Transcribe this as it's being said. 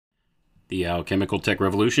The Alchemical Tech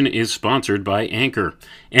Revolution is sponsored by Anchor.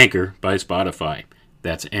 Anchor by Spotify.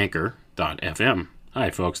 That's anchor.fm. Hi,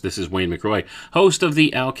 folks. This is Wayne McRoy, host of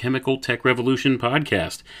the Alchemical Tech Revolution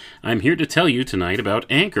podcast. I'm here to tell you tonight about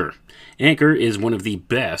Anchor. Anchor is one of the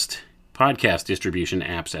best podcast distribution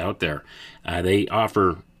apps out there. They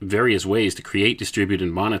offer various ways to create, distribute,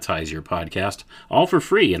 and monetize your podcast, all for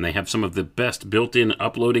free, and they have some of the best built-in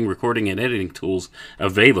uploading, recording, and editing tools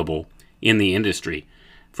available in the industry.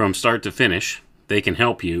 From start to finish, they can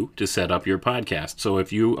help you to set up your podcast. So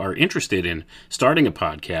if you are interested in starting a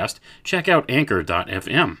podcast, check out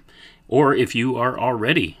anchor.fm. Or if you are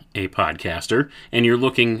already a podcaster and you're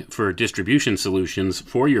looking for distribution solutions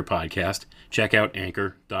for your podcast, check out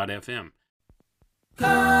anchor.fm.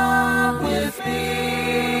 Come with me.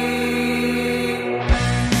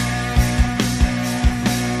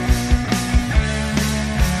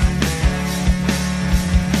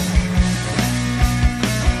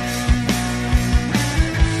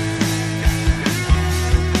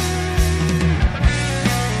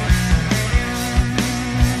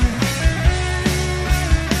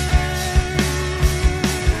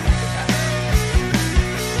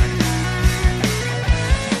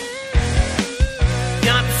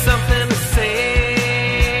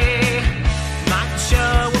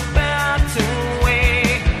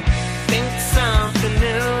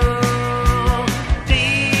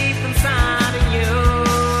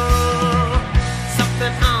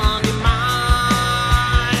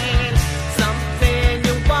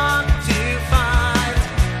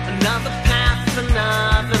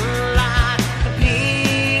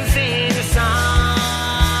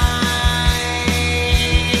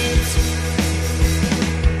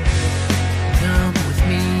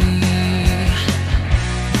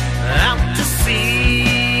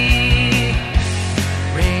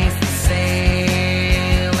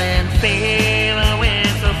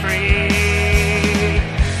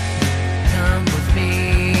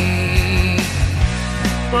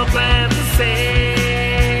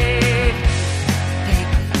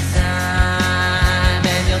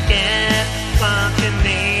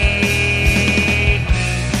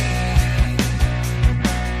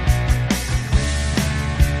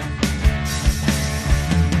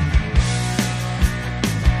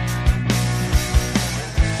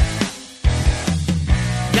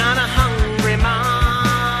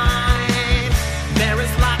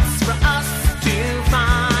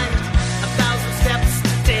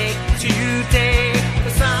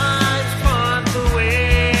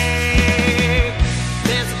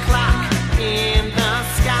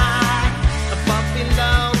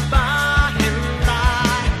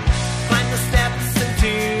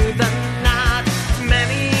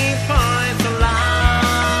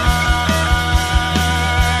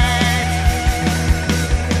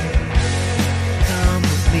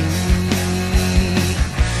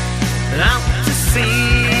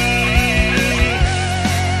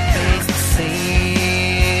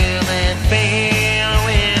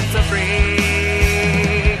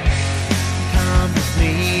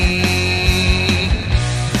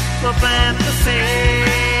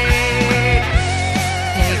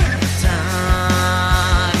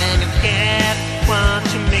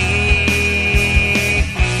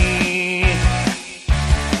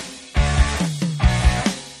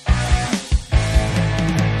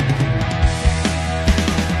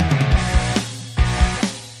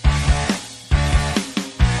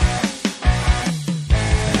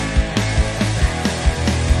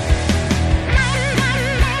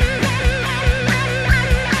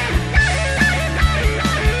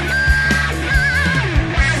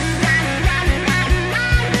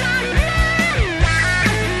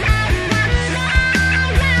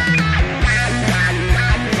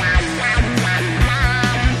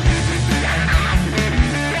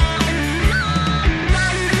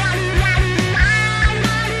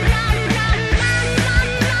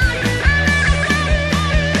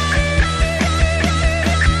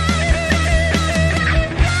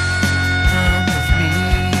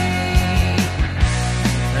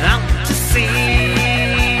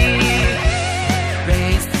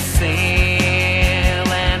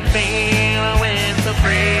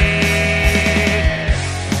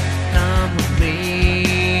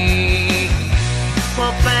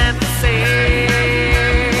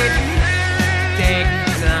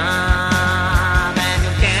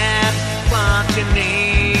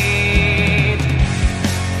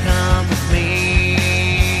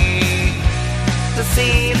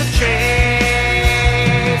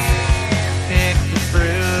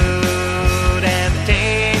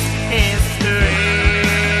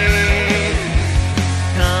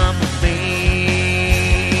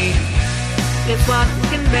 what we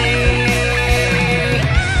can make.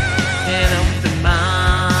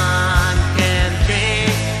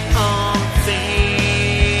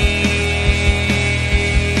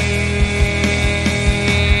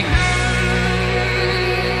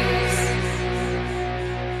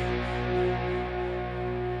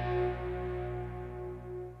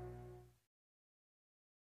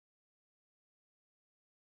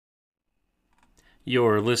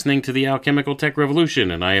 You're listening to the Alchemical Tech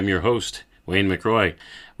Revolution, and I am your host, Wayne McRoy.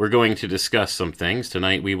 We're going to discuss some things.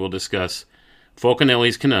 Tonight we will discuss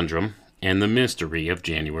Fulcanelli's Conundrum and the mystery of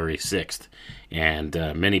January 6th. And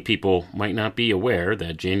many people might not be aware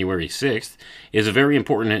that January 6th is a very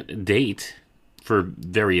important date for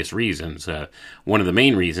various reasons. One of the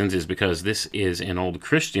main reasons is because this is an old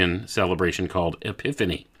Christian celebration called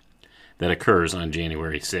Epiphany that occurs on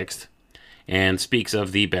January 6th and speaks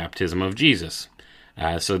of the baptism of Jesus.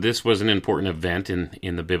 So this was an important event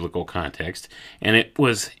in the biblical context, and it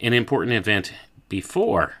was an important event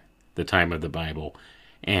before the time of the Bible.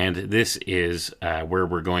 And this is where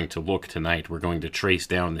we're going to look tonight. We're going to trace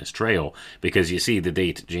down this trail, because you see the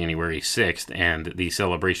date January 6th and the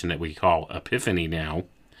celebration that we call Epiphany now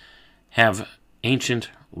have ancient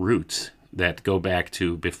roots that go back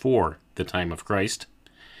to before the time of Christ.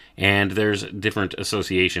 And there's different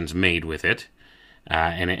associations made with it.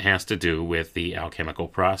 And it has to do with the alchemical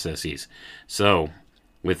processes. So,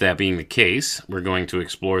 with that being the case, we're going to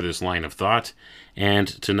explore this line of thought, and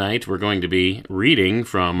tonight we're going to be reading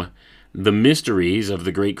from The Mysteries of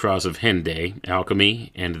the Great Cross of Henday,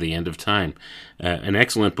 Alchemy and the End of Time, an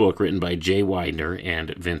excellent book written by J. Widener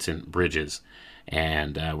and Vincent Bridges.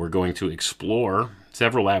 And we're going to explore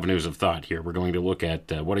several avenues of thought here. We're going to look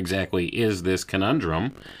at what exactly is this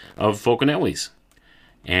conundrum of Fulcanelli's.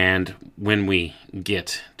 And when we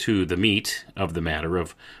get to the meat of the matter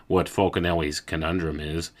of what Fulcanelli's conundrum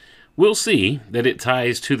is, we'll see that it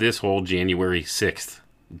ties to this whole January 6th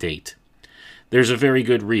date. There's a very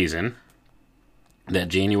good reason that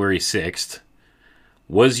January 6th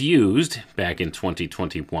was used back in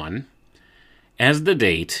 2021 as the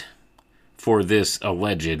date for this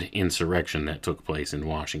alleged insurrection that took place in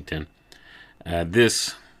Washington.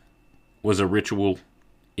 This was a ritual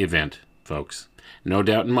event, folks. No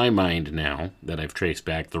doubt in my mind now that I've traced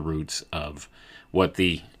back the roots of what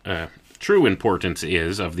the true importance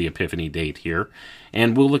is of the Epiphany date here,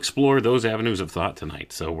 and we'll explore those avenues of thought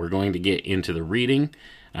tonight. So we're going to get into the reading.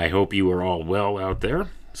 I hope you are all well out there.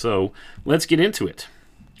 So let's get into it.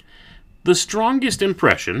 The strongest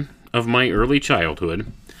impression of my early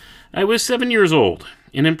childhood, I was 7 years old,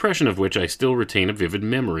 an impression of which I still retain a vivid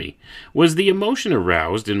memory, was the emotion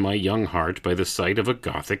aroused in my young heart by the sight of a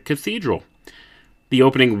Gothic cathedral. The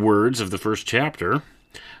opening words of the first chapter,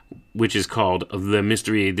 which is called The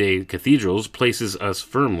Mystery des Cathedrals, places us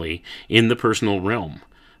firmly in the personal realm.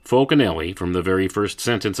 Fulcanelli, from the very first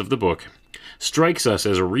sentence of the book, strikes us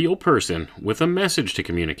as a real person with a message to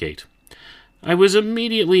communicate. I was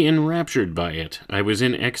immediately enraptured by it. I was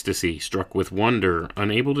in ecstasy, struck with wonder,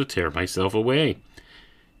 unable to tear myself away.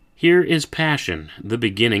 Here is passion, the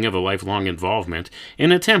beginning of a lifelong involvement,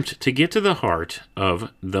 an attempt to get to the heart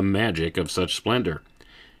of the magic of such splendor.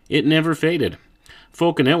 It never faded.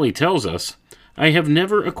 Fulcanelli tells us, I have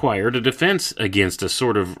never acquired a defense against a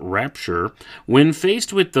sort of rapture when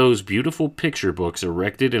faced with those beautiful picture books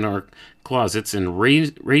erected in our closets and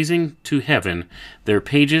raising to heaven their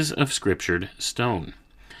pages of scriptured stone.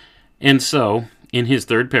 And so, in his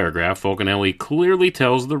third paragraph, Fulcanelli clearly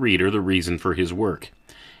tells the reader the reason for his work.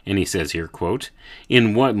 And he says here, quote,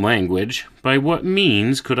 In what language, by what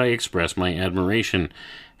means could I express my admiration?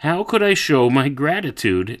 How could I show my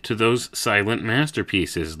gratitude to those silent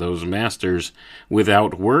masterpieces, those masters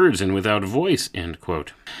without words and without voice, end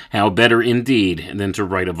quote. How better indeed than to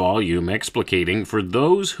write a volume explicating for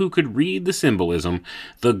those who could read the symbolism,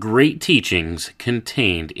 the great teachings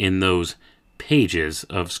contained in those pages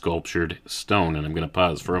of sculptured stone. And I'm going to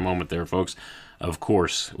pause for a moment there, folks. Of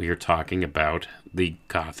course, we are talking about the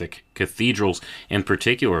Gothic cathedrals, and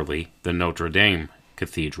particularly the Notre Dame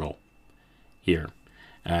Cathedral here.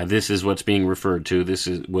 This is what's being referred to. This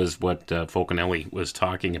was what Fulcanelli was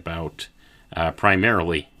talking about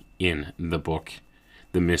primarily in the book,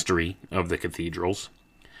 The Mystery of the Cathedrals.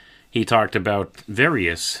 He talked about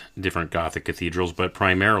various different Gothic cathedrals, but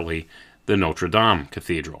primarily the Notre Dame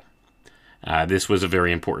Cathedral. This was a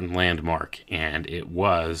very important landmark, and it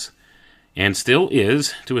was, and still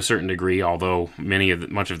is, to a certain degree, although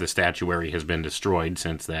much of the statuary has been destroyed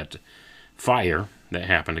since that fire that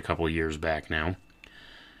happened a couple of years back now.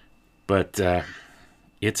 But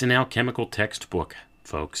it's an alchemical textbook,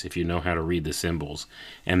 folks, if you know how to read the symbols.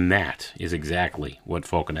 And that is exactly what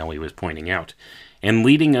Fulcanelli was pointing out, and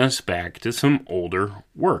leading us back to some older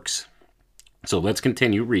works. So let's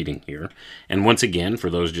continue reading here. And once again, for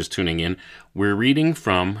those just tuning in, we're reading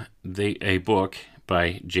from a book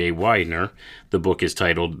by J. Widener. The book is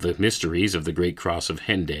titled The Mysteries of the Great Cross of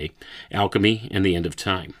Henday, Alchemy and the End of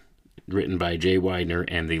Time, written by J. Widener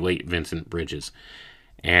and the late Vincent Bridges.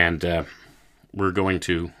 And we're going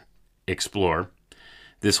to explore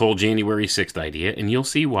this whole January 6th idea, and you'll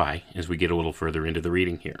see why as we get a little further into the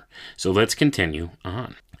reading here. So let's continue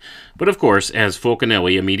on. But of course, as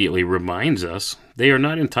Fulcanelli immediately reminds us, they are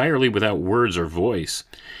not entirely without words or voice.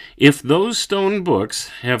 If those stone books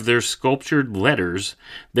have their sculptured letters,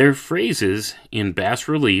 their phrases in bas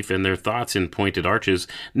relief, and their thoughts in pointed arches,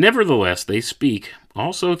 nevertheless they speak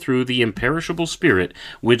also through the imperishable spirit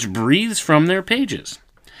which breathes from their pages.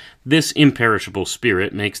 This imperishable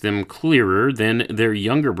spirit makes them clearer than their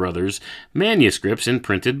younger brothers' manuscripts and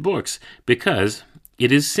printed books, because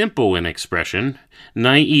it is simple in expression,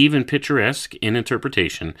 naive and picturesque in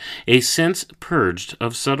interpretation, a sense purged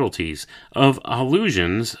of subtleties, of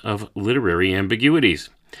allusions, of literary ambiguities.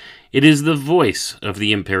 It is the voice of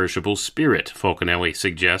the imperishable spirit, Fulcanelli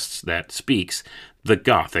suggests, that speaks, the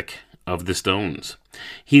Gothic of the stones.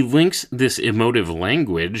 He links this emotive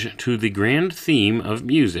language to the grand theme of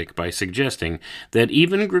music by suggesting that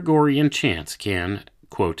even Gregorian chants can,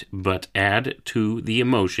 quote, but add to the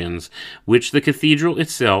emotions which the cathedral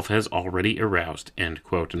itself has already aroused, end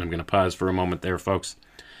quote. And I'm going to pause for a moment there, folks.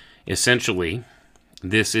 Essentially,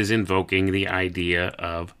 this is invoking the idea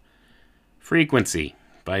of frequency,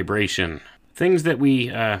 vibration, things that we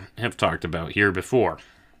have talked about here before.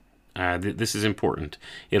 This is important.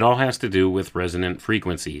 It all has to do with resonant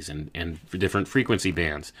frequencies and different frequency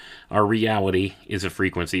bands. Our reality is a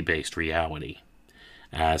frequency-based reality.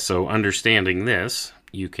 So understanding this,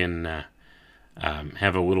 you can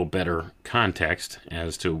have a little better context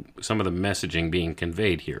as to some of the messaging being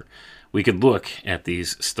conveyed here. We could look at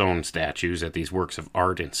these stone statues, at these works of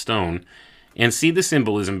art in stone, and see the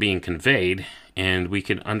symbolism being conveyed, and we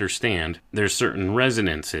can understand there's certain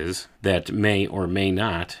resonances that may or may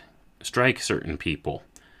not strike certain people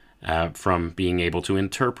from being able to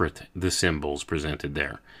interpret the symbols presented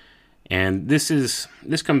there. And this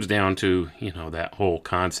comes down to, that whole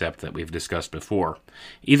concept that we've discussed before.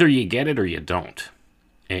 Either you get it or you don't,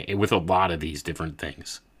 with a lot of these different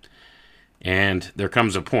things. And there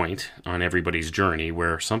comes a point on everybody's journey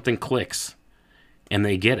where something clicks, and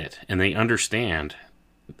they get it, and they understand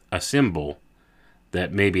a symbol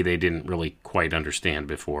that maybe they didn't really quite understand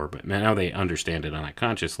before, but now they understand it on a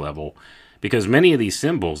conscious level, because many of these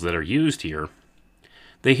symbols that are used here,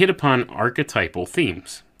 they hit upon archetypal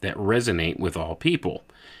themes that resonate with all people.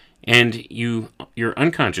 And your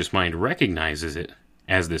unconscious mind recognizes it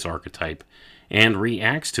as this archetype and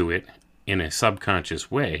reacts to it in a subconscious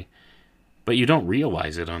way, but you don't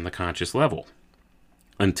realize it on the conscious level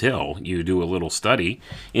until you do a little study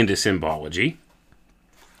into symbology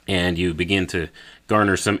and you begin to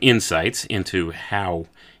garner some insights into how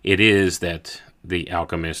it is that the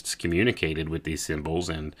alchemists communicated with these symbols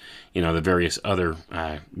and, the various other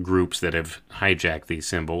groups that have hijacked these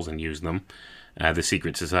symbols and used them, the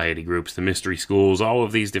secret society groups, the mystery schools, all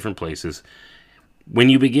of these different places. When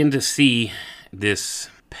you begin to see this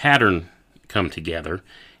pattern come together,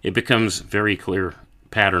 it becomes very clear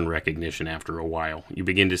pattern recognition after a while. You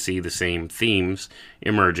begin to see the same themes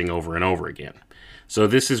emerging over and over again. So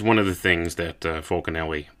this is one of the things that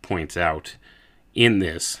Fulcanelli points out in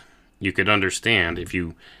this. You could understand if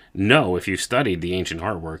you studied the ancient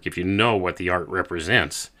artwork, if you know what the art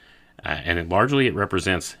represents, and largely it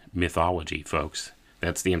represents mythology, folks.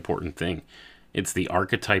 That's the important thing. It's the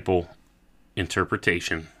archetypal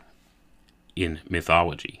interpretation in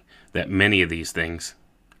mythology that many of these things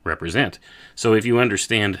represent. So if you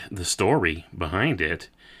understand the story behind it,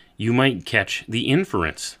 you might catch the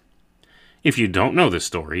inference. If you don't know the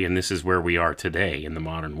story, and this is where we are today in the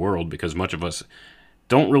modern world, because much of us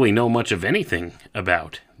don't really know much of anything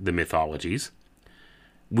about the mythologies,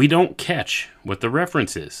 we don't catch what the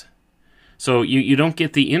reference is. So you don't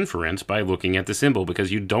get the inference by looking at the symbol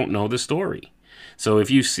because you don't know the story. So if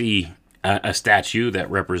you see a statue that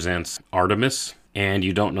represents Artemis and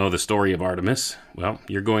you don't know the story of Artemis, well,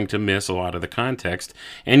 you're going to miss a lot of the context,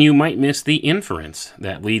 and you might miss the inference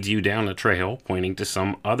that leads you down a trail pointing to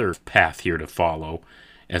some other path here to follow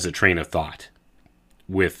as a train of thought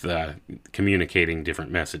with communicating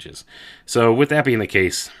different messages. So with that being the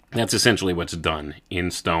case, that's essentially what's done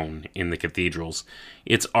in stone in the cathedrals.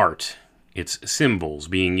 It's art. It's symbols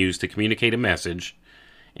being used to communicate a message,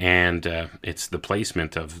 and it's the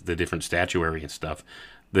placement of the different statuary and stuff,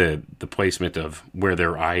 the placement of where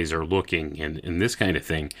their eyes are looking and this kind of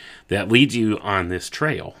thing that leads you on this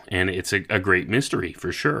trail. And it's a great mystery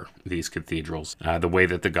for sure, these cathedrals, the way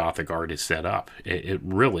that the Gothic art is set up. It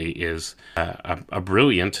really is a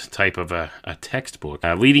brilliant type of a textbook,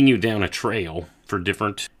 leading you down a trail for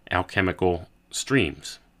different alchemical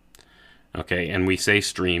streams. Okay, and we say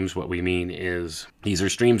streams, what we mean is these are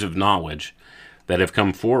streams of knowledge that have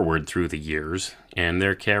come forward through the years, and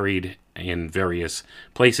they're carried in various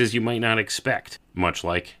places you might not expect, much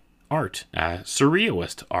like art.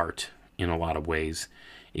 Surrealist art, in a lot of ways,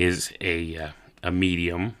 is a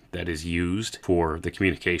medium that is used for the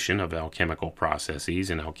communication of alchemical processes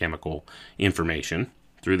and alchemical information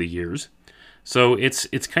through the years. So it's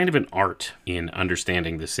kind of an art in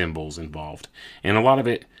understanding the symbols involved. And a lot of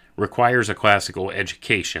it requires a classical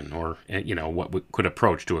education, or, what we could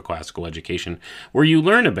approach to a classical education, where you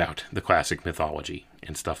learn about the classic mythology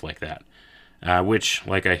and stuff like that, which,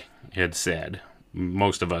 like I had said,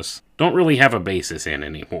 most of us don't really have a basis in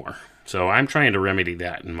anymore. So I'm trying to remedy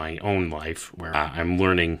that in my own life, where I'm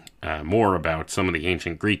learning more about some of the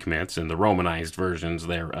ancient Greek myths and the Romanized versions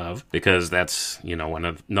thereof, because that's,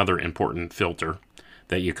 another important filter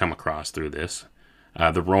that you come across through this.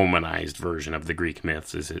 The Romanized version of the Greek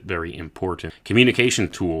myths is a very important communication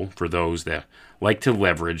tool for those that like to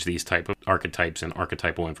leverage these type of archetypes and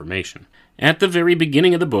archetypal information. At the very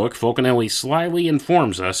beginning of the book, Fulcanelli slyly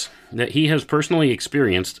informs us that he has personally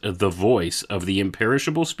experienced the voice of the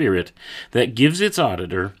imperishable spirit that gives its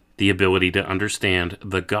auditor the ability to understand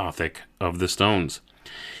the Gothic of the stones.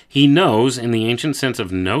 He knows, in the ancient sense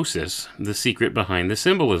of gnosis, the secret behind the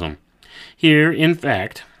symbolism. Here, in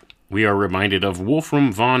fact, we are reminded of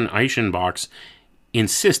Wolfram von Eichenbach's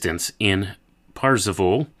insistence in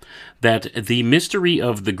Parzival that the mystery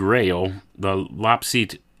of the Grail, the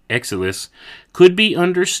Lapsit Exilis, could be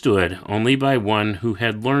understood only by one who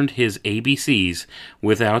had learned his ABCs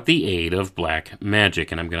without the aid of black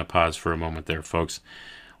magic. And I'm going to pause for a moment there, folks.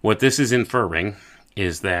 What this is inferring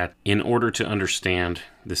is that in order to understand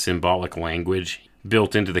the symbolic language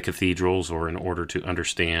built into the cathedrals, or in order to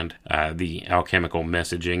understand the alchemical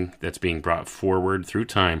messaging that's being brought forward through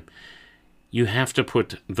time, you have to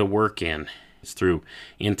put the work in. It's through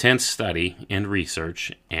intense study and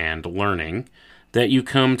research and learning that you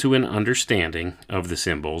come to an understanding of the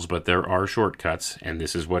symbols, but there are shortcuts, and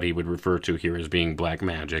this is what he would refer to here as being black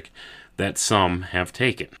magic, that some have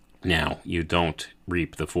taken. Now, you don't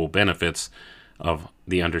reap the full benefits of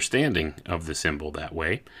the understanding of the symbol that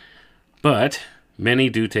way, but many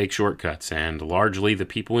do take shortcuts, and largely the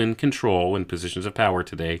people in control and positions of power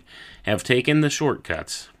today have taken the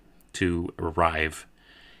shortcuts to arrive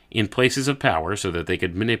in places of power so that they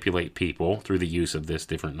could manipulate people through the use of this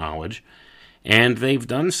different knowledge. And they've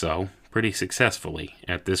done so pretty successfully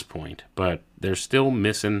at this point, but they're still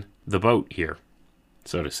missing the boat here,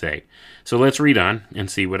 so to say. So let's read on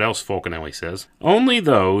and see what else Fulcanelli says. Only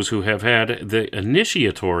those who have had the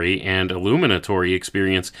initiatory and illuminatory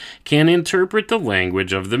experience can interpret the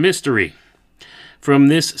language of the mystery. From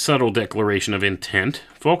this subtle declaration of intent,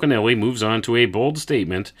 Fulcanelli moves on to a bold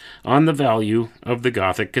statement on the value of the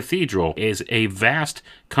Gothic cathedral as a vast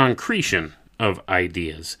concretion of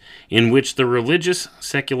ideas, in which the religious,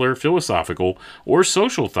 secular, philosophical, or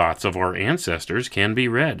social thoughts of our ancestors can be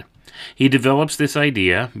read. He develops this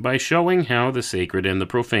idea by showing how the sacred and the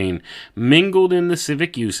profane mingled in the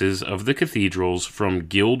civic uses of the cathedrals, from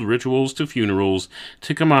guild rituals to funerals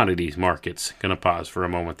to commodities markets. Gonna pause for a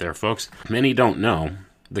moment there, folks. Many don't know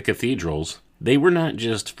the cathedrals, they were not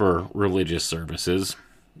just for religious services.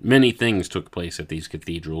 Many things took place at these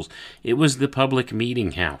cathedrals. It was the public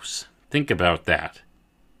meeting house. Think about that.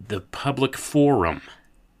 The public forum.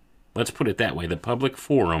 Let's put it that way. The public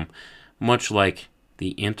forum, much like the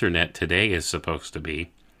internet today is supposed to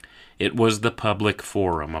be. It was the public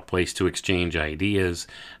forum, a place to exchange ideas,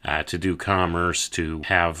 to do commerce, to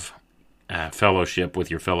have fellowship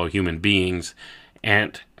with your fellow human beings,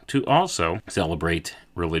 and to also celebrate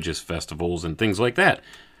religious festivals and things like that.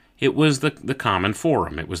 It was the common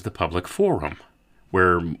forum. It was the public forum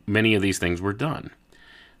where many of these things were done.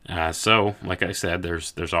 So, like I said,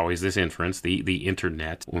 there's always this inference, the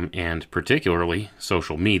internet, and particularly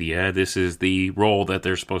social media. This is the role that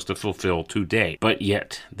they're supposed to fulfill today. But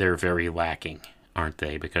yet, they're very lacking, aren't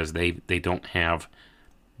they? Because they don't have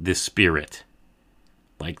the spirit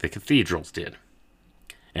like the cathedrals did,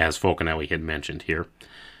 as Fulcanelli had mentioned here.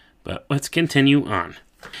 But let's continue on.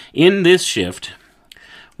 In this shift,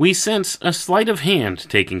 we sense a sleight of hand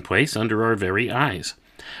taking place under our very eyes.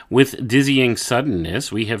 With dizzying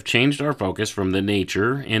suddenness, we have changed our focus from the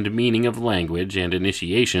nature and meaning of language and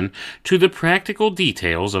initiation to the practical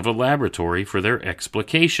details of a laboratory for their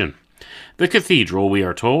explication. The cathedral, we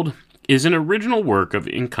are told, is an original work of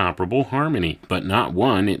incomparable harmony, but not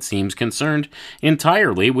one, it seems, concerned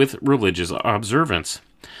entirely with religious observance.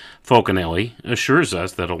 Fulcanelli assures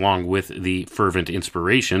us that along with the fervent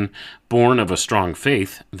inspiration born of a strong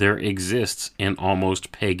faith, there exists an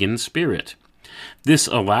almost pagan spirit. This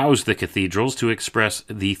allows the cathedrals to express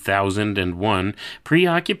the 1,001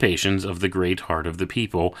 preoccupations of the great heart of the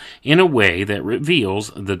people in a way that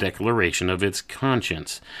reveals the declaration of its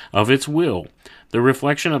conscience, of its will, the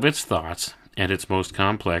reflection of its thoughts, at its most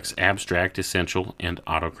complex, abstract, essential, and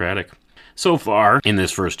autocratic. So far, in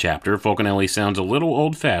this first chapter, Fulcanelli sounds a little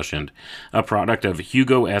old-fashioned, a product of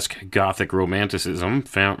Hugo-esque Gothic romanticism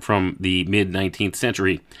from the mid-19th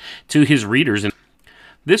century. To his readers,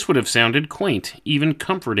 this would have sounded quaint, even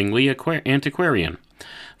comfortingly antiquarian.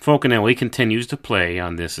 Fulcanelli continues to play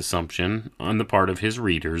on this assumption on the part of his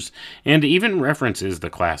readers, and even references the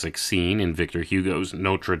classic scene in Victor Hugo's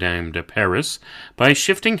Notre Dame de Paris by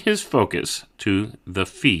shifting his focus to the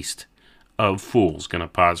Feast of Fools. Going to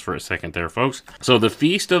pause for a second there, folks. So the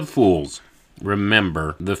Feast of Fools.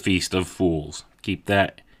 Remember the Feast of Fools. Keep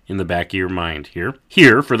that in the back of your mind here.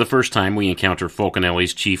 Here, for the first time, we encounter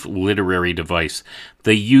Fulcanelli's chief literary device,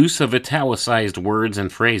 the use of italicized words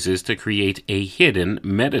and phrases to create a hidden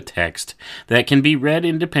metatext that can be read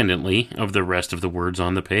independently of the rest of the words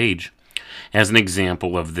on the page. As an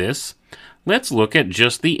example of this, let's look at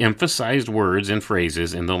just the emphasized words and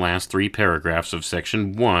phrases in the last 3 paragraphs of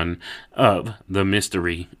Section 1 of The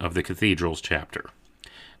Mystery of the Cathedrals chapter.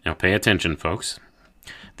 Now pay attention, folks.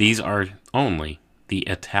 These are only the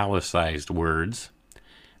italicized words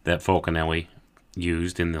that Fulcanelli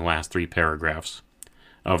used in the last 3 paragraphs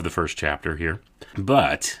of the first chapter here.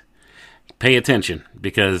 But pay attention,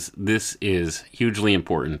 because this is hugely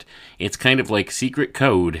important. It's kind of like secret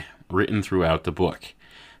code written throughout the book.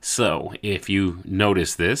 So, if you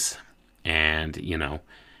notice this, and,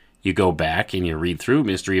 you go back and you read through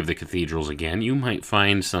Mystery of the Cathedrals again, you might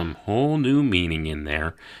find some whole new meaning in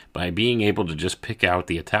there by being able to just pick out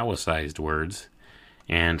the italicized words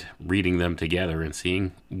and reading them together and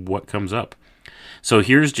seeing what comes up. So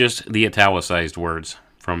here's just the italicized words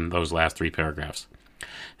from those last 3 paragraphs.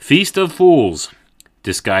 Feast of Fools,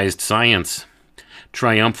 disguised science,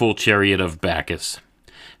 triumphal chariot of Bacchus,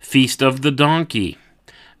 Feast of the Donkey,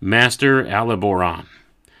 Master Aliboron,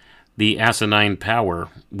 the asinine power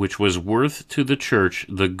which was worth to the church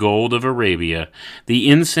the gold of Arabia, the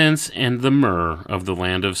incense and the myrrh of the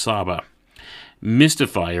land of Saba,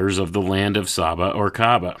 mystifiers of the land of Saba or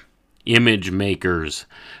Kaaba, image makers,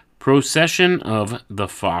 procession of the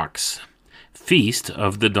fox, feast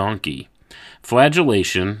of the donkey,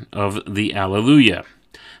 flagellation of the Alleluia,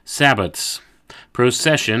 Sabbats,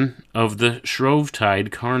 procession of the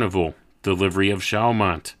Shrovetide Carnival, delivery of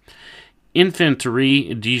Chalmont,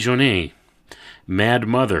 Infanterie Dijonais, Mad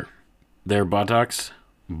Mother, their buttocks,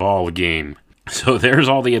 ball game. So there's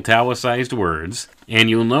all the italicized words, and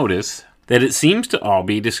you'll notice that it seems to all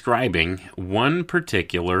be describing one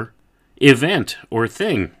particular event or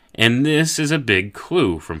thing. And this is a big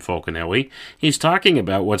clue from Fulcanelli. He's talking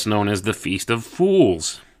about what's known as the Feast of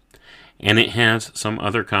Fools. And it has some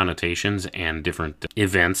other connotations and different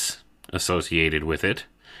events associated with it.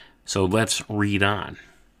 So let's read on,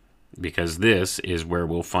 because this is where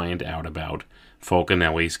we'll find out about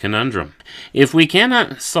Fulcanelli's conundrum. If we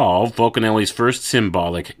cannot solve Fulcanelli's first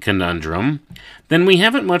symbolic conundrum, then we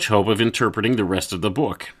haven't much hope of interpreting the rest of the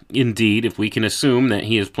book. Indeed, if we can assume that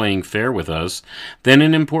he is playing fair with us, then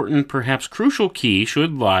an important, perhaps crucial key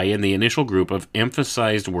should lie in the initial group of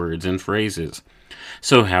emphasized words and phrases.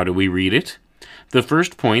 So how do we read it? The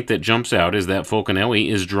first point that jumps out is that Fulcanelli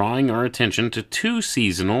is drawing our attention to 2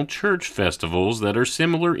 seasonal church festivals that are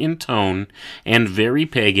similar in tone and very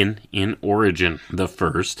pagan in origin. The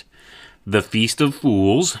first, the Feast of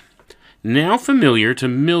Fools, now familiar to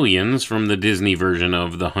millions from the Disney version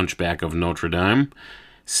of The Hunchback of Notre Dame,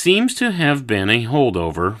 seems to have been a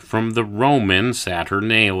holdover from the Roman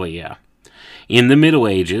Saturnalia. In the Middle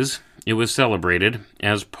Ages, it was celebrated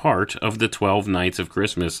as part of the 12 Nights of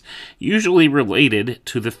Christmas, usually related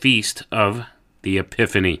to the Feast of the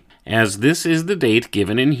Epiphany. As this is the date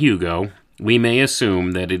given in Hugo, we may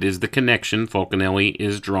assume that it is the connection Fulcanelli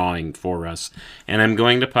is drawing for us. And I'm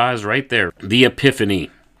going to pause right there. The Epiphany,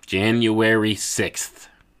 January 6th.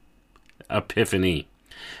 Epiphany.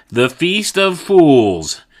 The Feast of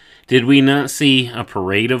Fools. Did we not see a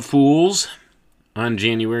parade of fools on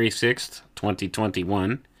January 6th,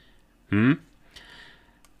 2021?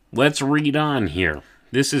 Let's read on here.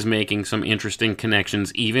 This is making some interesting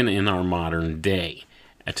connections even in our modern day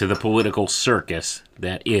to the political circus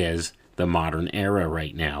that is the modern era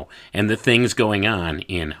right now and the things going on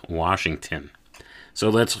in Washington. So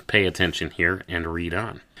let's pay attention here and read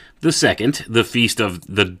on. The second, the Feast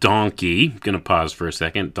of the Donkey. Going to pause for a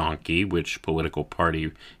second. Donkey, which political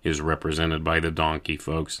party is represented by the donkey,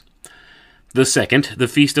 folks? The second, the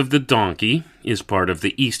Feast of the Donkey, is part of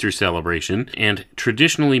the Easter celebration and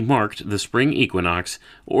traditionally marked the spring equinox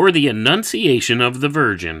or the Annunciation of the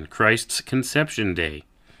Virgin, Christ's Conception Day.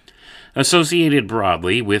 Associated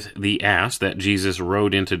broadly with the ass that Jesus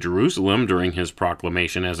rode into Jerusalem during his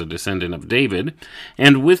proclamation as a descendant of David,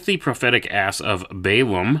 and with the prophetic ass of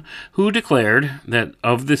Balaam, who declared that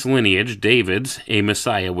of this lineage, David's, a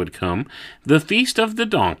Messiah would come, the Feast of the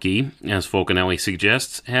Donkey, as Fulcanelli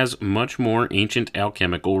suggests, has much more ancient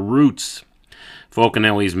alchemical roots.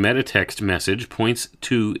 Fulcanelli's metatext message points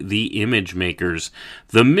to the image makers,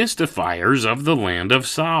 the mystifiers of the land of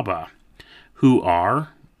Saba, who are,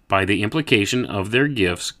 by the implication of their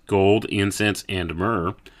gifts, gold, incense, and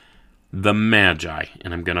myrrh, the Magi.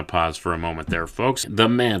 And I'm going to pause for a moment there, folks. The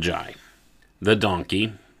Magi, the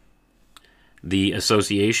donkey, the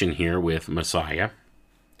association here with Messiah,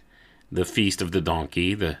 the Feast of the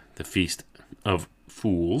Donkey, the Feast of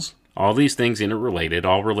Fools. All these things interrelated,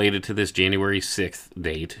 all related to this January 6th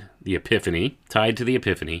date, the Epiphany, tied to the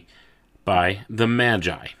Epiphany by the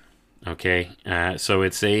Magi. Okay, so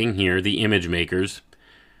it's saying here the image makers,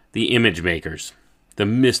 the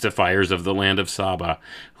mystifiers of the land of Saba,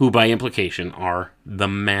 who by implication are the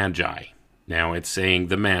Magi. Now it's saying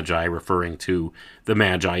the Magi, referring to the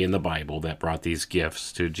Magi in the Bible that brought these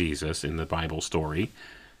gifts to Jesus in the Bible story.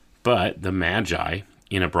 But the Magi,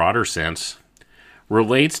 in a broader sense,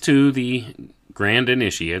 relates to the grand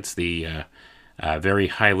initiates, the very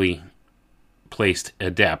highly placed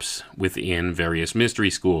adepts within various mystery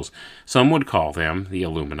schools. Some would call them the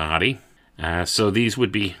Illuminati. So these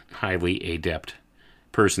would be highly adept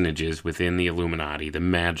personages within the Illuminati, the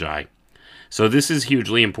Magi. So this is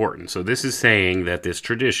hugely important. So this is saying that this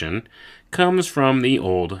tradition comes from the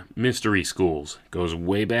old mystery schools, goes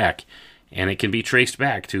way back, and it can be traced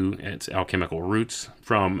back to its alchemical roots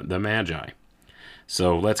from the Magi.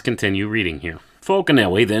 So let's continue reading here.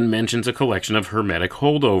 Fulcanelli then mentions a collection of Hermetic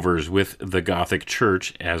holdovers with the Gothic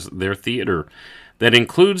Church as their theater, that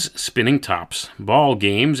includes spinning tops, ball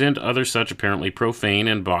games, and other such apparently profane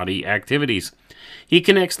and bawdy activities. He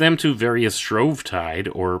connects them to various Shrovetide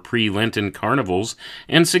or pre-Lenten carnivals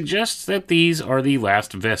and suggests that these are the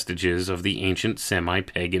last vestiges of the ancient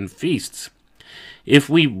semi-pagan feasts. If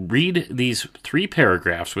we read these 3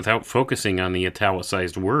 paragraphs without focusing on the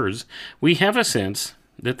italicized words, we have a sense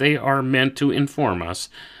that they are meant to inform us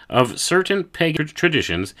of certain pagan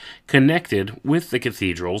traditions connected with the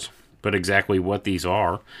cathedrals, but exactly what these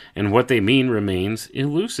are and what they mean remains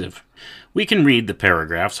elusive. We can read the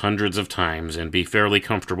paragraphs hundreds of times and be fairly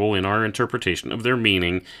comfortable in our interpretation of their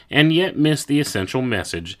meaning, and yet miss the essential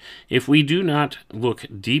message if we do not look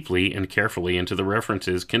deeply and carefully into the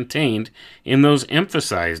references contained in those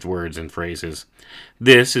emphasized words and phrases.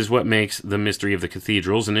 This is what makes the Mystery of the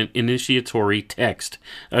Cathedrals an initiatory text,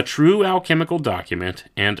 a true alchemical document,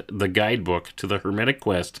 and the guidebook to the Hermetic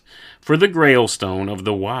quest for the Grail Stone of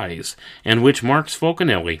the Wise, and which marks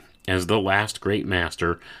Fulcanelli as the last great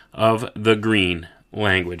master of the green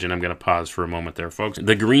language. And I'm going to pause for a moment there, folks.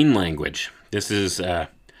 The green language. This is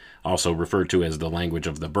also referred to as the language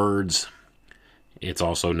of the birds. It's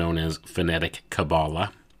also known as phonetic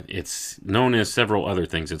Kabbalah. It's known as several other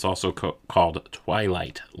things. It's also called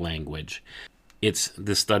twilight language. It's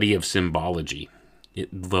the study of symbology,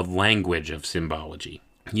 the language of symbology.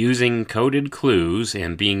 Using coded clues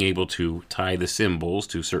and being able to tie the symbols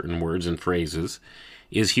to certain words and phrases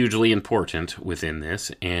is hugely important within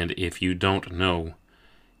this, and if you don't know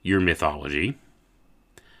your mythology,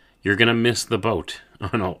 you're going to miss the boat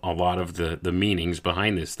on a lot of the meanings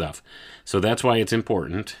behind this stuff. So that's why it's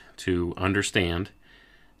important to understand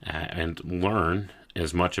and learn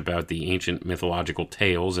as much about the ancient mythological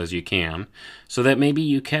tales as you can, so that maybe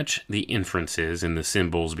you catch the inferences in the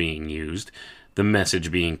symbols being used, the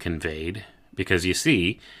message being conveyed, because you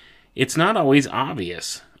see, it's not always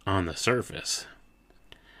obvious on the surface.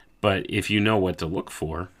 But if you know what to look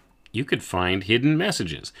for, you could find hidden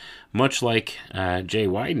messages, much like Jay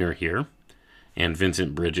Widener here and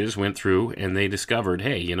Vincent Bridges went through and they discovered,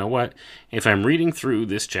 hey, you know what? If I'm reading through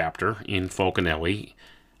this chapter in Fulcanelli,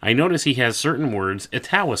 I notice he has certain words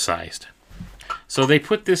italicized. So they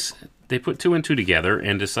put 2 and 2 together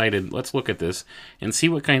and decided, let's look at this and see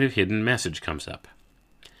what kind of hidden message comes up.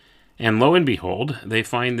 And lo and behold, they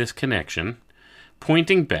find this connection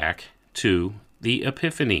pointing back to the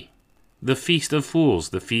Epiphany, the Feast of Fools,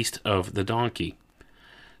 the Feast of the Donkey.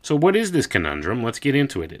 So what is this conundrum? Let's get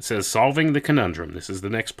into it. It says, solving the conundrum. This is the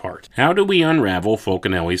next part. How do we unravel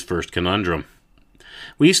Fulcanelli's first conundrum?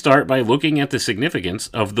 We start by looking at the significance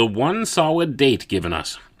of the one solid date given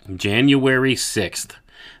us, January 6th,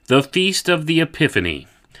 the Feast of the Epiphany.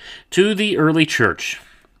 To the early church,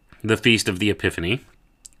 the Feast of the Epiphany,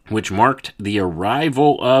 which marked the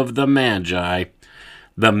arrival of the Magi,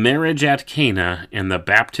 the marriage at Cana, and the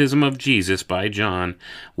baptism of Jesus by John,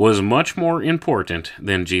 was much more important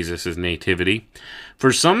than Jesus' nativity.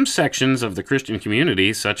 For some sections of the Christian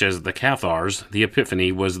community, such as the Cathars, the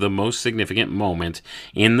Epiphany was the most significant moment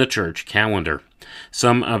in the church calendar.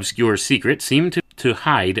 Some obscure secret seemed to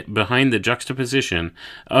hide behind the juxtaposition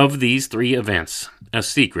of these three events, a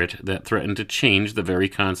secret that threatened to change the very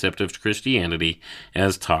concept of Christianity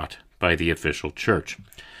as taught by the official church.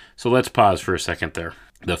 So let's pause for a second there.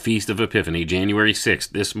 The Feast of Epiphany, January 6th,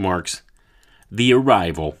 this marks the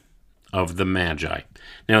arrival of the Magi.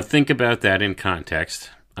 Now think about that in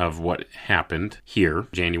context of what happened here,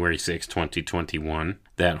 January 6, 2021,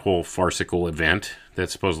 that whole farcical event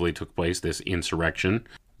that supposedly took place, this insurrection.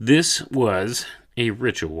 This was a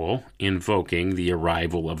ritual invoking the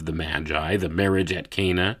arrival of the Magi, the marriage at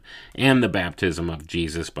Cana, and the baptism of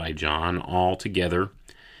Jesus by John, all together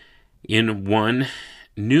in one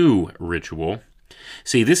new ritual.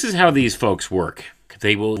 See, this is how these folks work.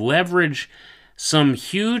 They will leverage some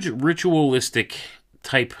huge ritualistic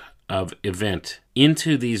type of event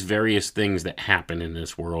into these various things that happen in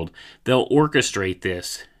this world. They'll orchestrate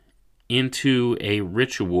this into a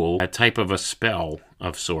ritual, a type of a spell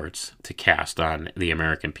of sorts to cast on the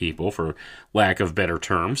American people, for lack of better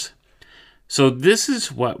terms. So this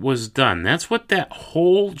is what was done. That's what that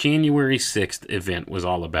whole January 6th event was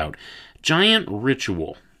all about. Giant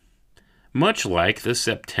ritual. Much like the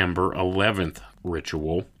September 11th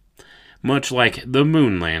ritual, much like the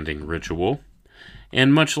moon landing ritual,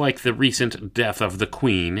 and much like the recent death of the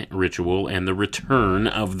Queen ritual and the return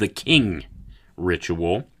of the King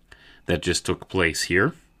ritual that just took place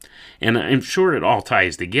here. And I'm sure it all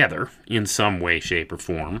ties together in some way, shape, or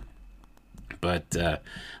form. But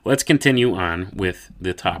let's continue on with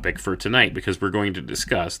the topic for tonight, because we're going to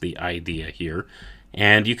discuss the idea here.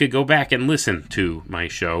 And you could go back and listen to my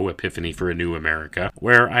show, Epiphany for a New America,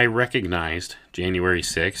 where I recognized January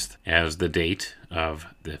 6th as the date of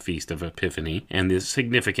the Feast of Epiphany and the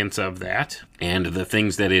significance of that and the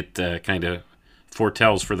things that it kind of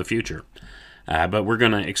foretells for the future. But we're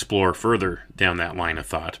going to explore further down that line of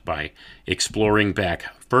thought by exploring back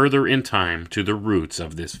further in time to the roots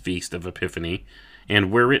of this Feast of Epiphany and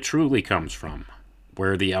where it truly comes from,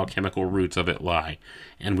 where the alchemical roots of it lie,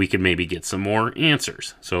 and we could maybe get some more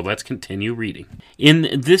answers. So let's continue reading.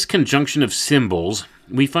 In this conjunction of symbols,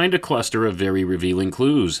 we find a cluster of very revealing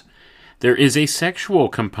clues. There is a sexual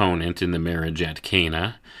component in the marriage at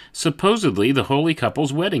Cana, supposedly the holy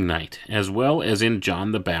couple's wedding night, as well as in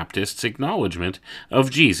John the Baptist's acknowledgement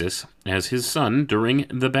of Jesus as his son during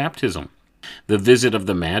the baptism. The visit of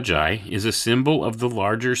the Magi is a symbol of the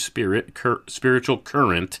larger spiritual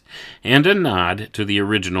current and a nod to the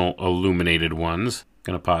original illuminated ones.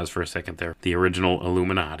 Going to pause for a second there. The original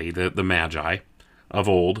Illuminati, the Magi of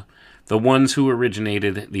old, the ones who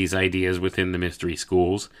originated these ideas within the mystery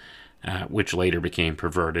schools, which later became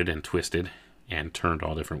perverted and twisted and turned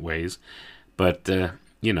all different ways. But,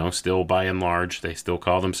 still by and large, they still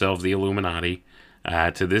call themselves the Illuminati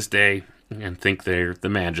to this day and think they're the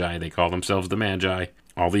Magi. They call themselves the Magi.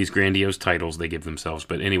 All these grandiose titles they give themselves.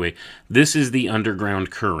 But anyway, this is the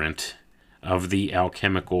underground current of the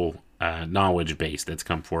alchemical knowledge base that's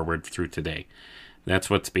come forward through today. That's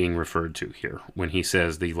what's being referred to here when he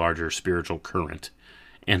says the larger spiritual current,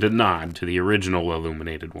 and a nod to the original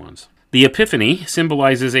illuminated ones. The Epiphany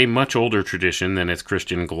symbolizes a much older tradition than its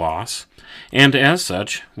Christian gloss, and as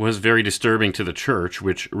such was very disturbing to the Church,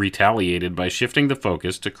 which retaliated by shifting the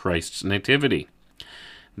focus to Christ's nativity.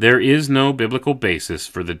 There is no biblical basis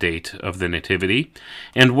for the date of the Nativity,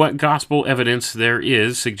 and what gospel evidence there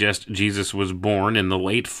is suggests Jesus was born in the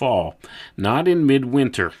late fall, not in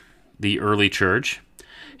midwinter. The early Church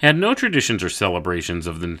had no traditions or celebrations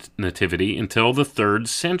of the Nativity until the 3rd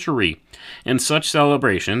century, and such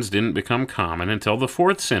celebrations didn't become common until the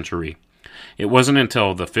 4th century. It wasn't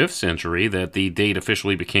until the 5th century that the date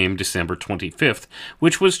officially became December 25th,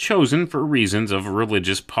 which was chosen for reasons of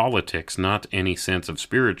religious politics, not any sense of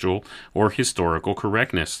spiritual or historical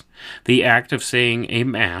correctness. The act of saying a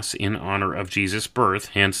Mass in honor of Jesus' birth,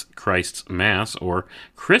 hence Christ's Mass or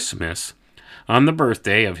Christmas, on the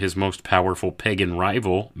birthday of his most powerful pagan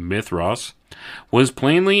rival, Mithras, was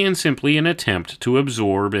plainly and simply an attempt to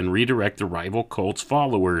absorb and redirect the rival cult's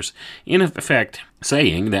followers, in effect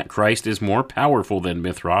saying that Christ is more powerful than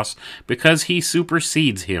Mithras because he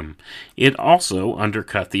supersedes him. It also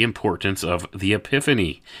undercut the importance of the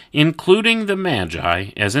Epiphany, including the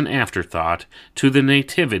Magi as an afterthought to the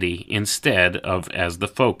Nativity instead of as the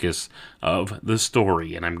focus of the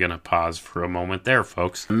story. And I'm going to pause for a moment there,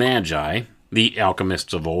 folks. Magi The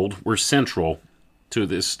alchemists of old were central to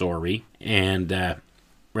this story, and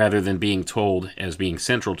rather than being told as being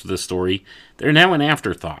central to the story, they're now an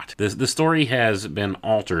afterthought. The story has been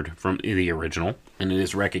altered from the original, and it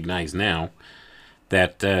is recognized now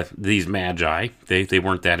that these magi, they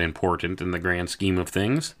weren't that important in the grand scheme of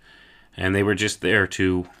things, and they were just there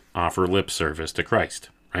to offer lip service to Christ,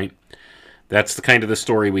 right? That's the kind of the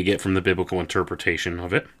story we get from the biblical interpretation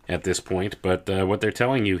of it at this point, but what they're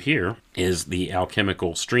telling you here is the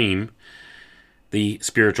alchemical stream, the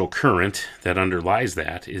spiritual current that underlies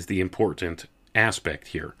that, is the important aspect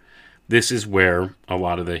here. This is where a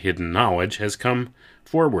lot of the hidden knowledge has come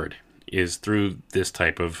forward, is through this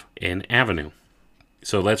type of an avenue.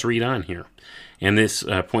 So let's read on here. And this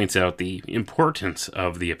points out the importance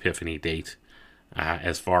of the Epiphany date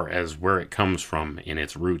as far as where it comes from in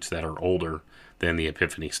its roots that are older than the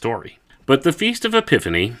Epiphany story. But the Feast of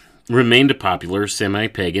Epiphany remained a popular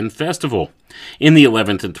semi-pagan festival. In the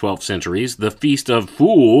 11th and 12th centuries, the Feast of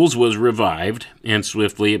Fools was revived, and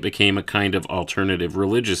swiftly it became a kind of alternative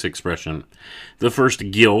religious expression. The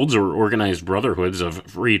first guilds or organized brotherhoods of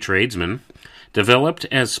free tradesmen developed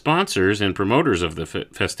as sponsors and promoters of the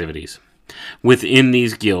festivities. Within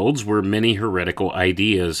these guilds were many heretical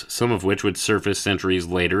ideas, some of which would surface centuries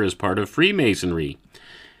later as part of Freemasonry.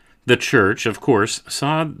 The Church, of course,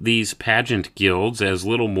 saw these pageant guilds as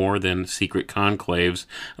little more than secret conclaves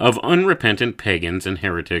of unrepentant pagans and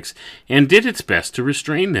heretics, and did its best to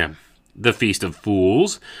restrain them. The Feast of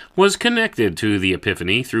Fools was connected to the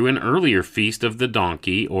Epiphany through an earlier Feast of the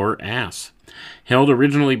Donkey or Ass. Held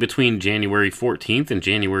originally between January 14th and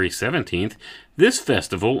January 17th, this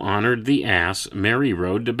festival honored the ass Mary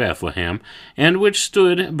rode to Bethlehem, and which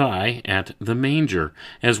stood by at the manger,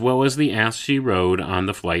 as well as the ass she rode on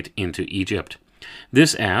the flight into Egypt.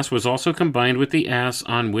 This ass was also combined with the ass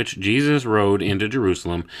on which Jesus rode into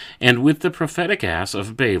Jerusalem, and with the prophetic ass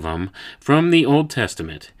of Balaam from the Old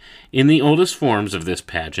Testament. In the oldest forms of this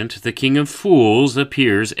pageant, the King of Fools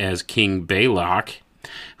appears as King Balak,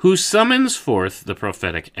 who summons forth the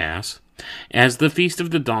prophetic ass. As the Feast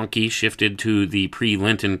of the Donkey shifted to the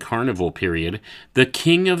pre-Lenten carnival period, the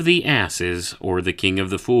King of the Asses, or the King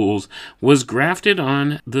of the Fools, was grafted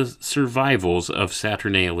on the survivals of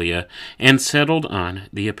Saturnalia and settled on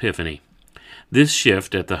the Epiphany. This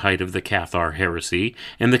shift at the height of the Cathar heresy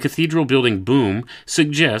and the cathedral-building boom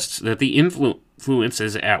suggests that the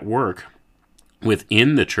influences at work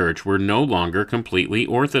within the church were no longer completely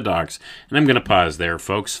orthodox. And I'm going to pause there,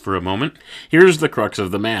 folks, for a moment. Here's the crux of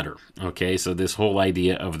the matter. Okay, so this whole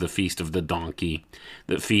idea of the Feast of the Donkey,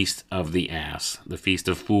 the Feast of the Ass, the Feast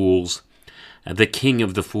of Fools, the King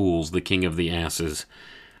of the Fools, the King of the Asses.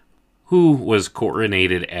 Who was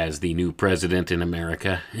coronated as the new president in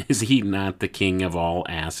America? Is he not the king of all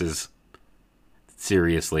asses?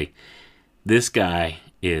 Seriously. This guy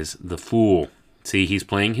is the fool. See, he's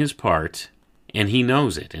playing his part, and he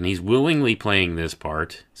knows it, and he's willingly playing this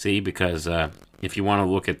part. See, because if you want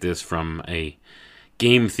to look at this from a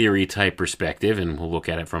game theory type perspective, and we'll look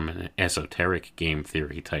at it from an esoteric game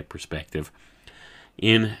theory type perspective,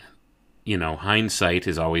 hindsight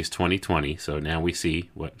is always 20/20, so now we see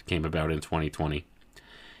what came about in 2020.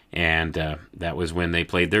 And that was when they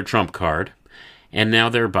played their trump card, and now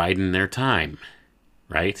they're biding their time,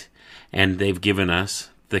 right? And they've given us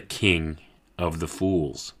the King of the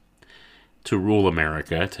Fools to rule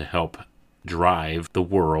America, to help drive the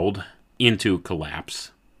world into collapse.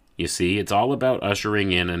 You see, it's all about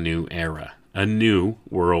ushering in a new era, a new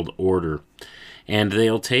world order. And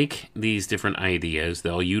they'll take these different ideas,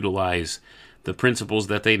 they'll utilize the principles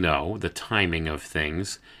that they know, the timing of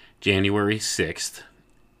things. January 6th,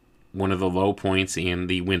 one of the low points in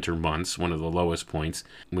the winter months, one of the lowest points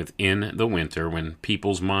within the winter, when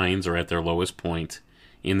people's minds are at their lowest point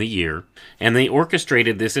in the year. And they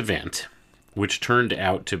orchestrated this event, which turned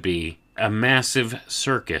out to be a massive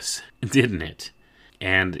circus, didn't it?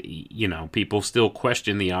 And, people still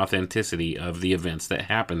question the authenticity of the events that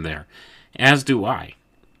happened there. As do I.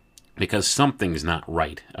 Because something's not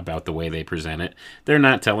right about the way they present it. They're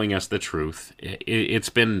not telling us the truth. It's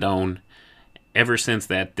been known ever since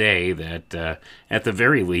that day that, at the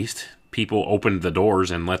very least, people opened the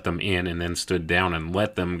doors and let them in, and then stood down and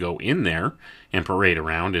let them go in there and parade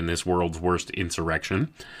around in this world's worst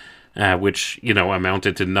insurrection. Which,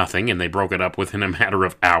 amounted to nothing, and they broke it up within a matter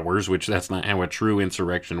of hours, which that's not how a true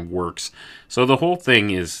insurrection works. So the whole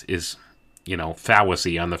thing is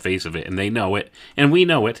fallacy on the face of it, and they know it, and we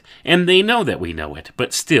know it, and they know that we know it,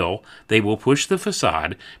 but still, they will push the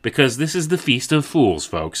facade, because this is the Feast of Fools,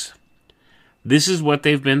 folks. This is what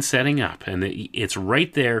they've been setting up, and it's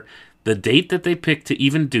right there. The date that they picked to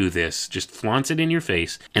even do this just flaunts it in your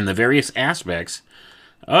face, and the various aspects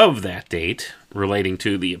of that date relating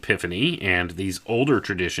to the Epiphany and these older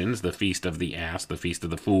traditions, the Feast of the Ass, the Feast of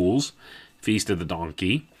the Fools, Feast of the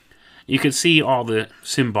Donkey. You can see all the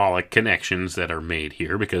symbolic connections that are made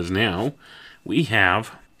here, because now we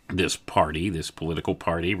have this party, this political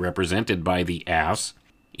party represented by the ass,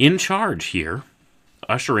 in charge here,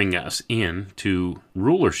 ushering us into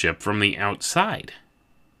rulership from the outside.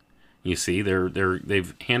 You see,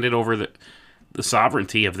 they've handed over the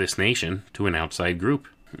sovereignty of this nation to an outside group.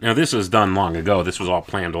 Now, this was done long ago. This was all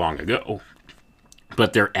planned long ago.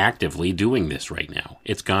 But they're actively doing this right now.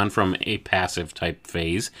 It's gone from a passive type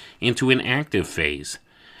phase into an active phase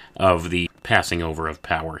of the passing over of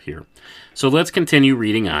power here. So let's continue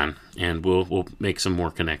reading on, and we'll make some more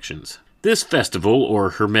connections. This festival,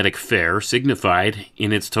 or Hermetic Fair, signified,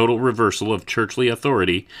 in its total reversal of churchly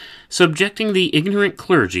authority, subjecting the ignorant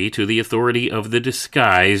clergy to the authority of the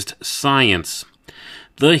disguised science,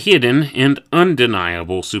 the hidden and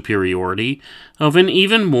undeniable superiority of an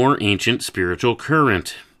even more ancient spiritual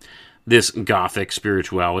current. This Gothic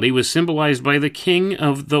spirituality was symbolized by the King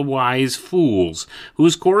of the Wise Fools,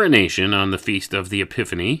 whose coronation on the Feast of the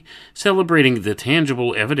Epiphany, celebrating the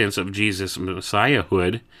tangible evidence of Jesus'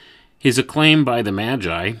 messiahhood, his acclaim by the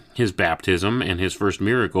Magi, his baptism, and his first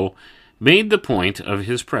miracle, made the point of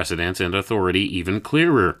his precedence and authority even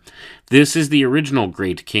clearer. This is the original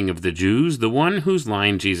great king of the Jews, the one whose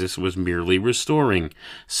line Jesus was merely restoring,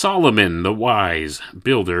 Solomon the wise,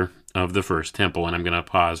 builder of the first temple. And I'm going to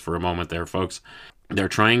pause for a moment there, folks. They're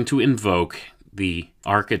trying to invoke the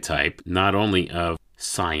archetype not only of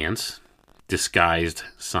science, disguised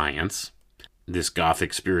science, this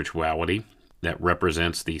Gothic spirituality that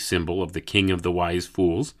represents the symbol of the king of the wise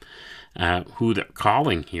fools, who they're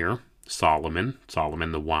calling here Solomon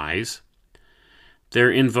the wise.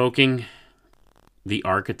 They're invoking the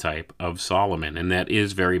archetype of Solomon, and that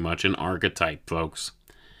is very much an archetype, folks.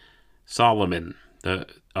 Solomon,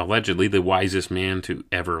 allegedly the wisest man to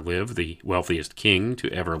ever live, the wealthiest king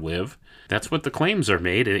to ever live. That's what the claims are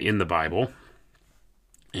made in the Bible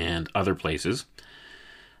and other places.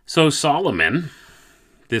 So Solomon,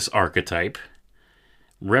 this archetype,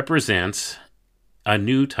 represents a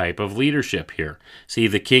new type of leadership here. See,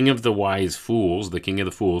 the king of the wise fools, the king of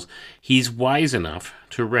the fools, he's wise enough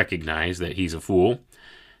to recognize that he's a fool,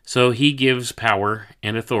 so he gives power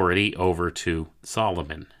and authority over to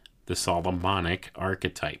Solomon, the Solomonic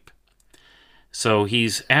archetype. So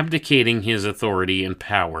he's abdicating his authority and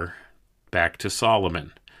power back to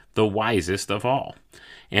Solomon, the wisest of all.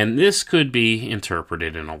 And this could be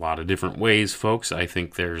interpreted in a lot of different ways, folks. I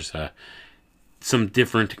think there's some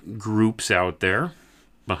different groups out there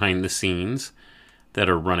behind the scenes that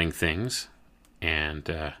are running things.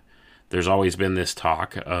 And there's always been this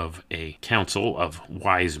talk of a council of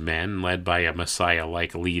wise men led by a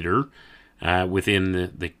Messiah-like leader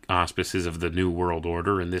within the auspices of the New World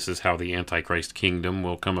Order. And this is how the Antichrist kingdom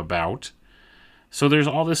will come about. So there's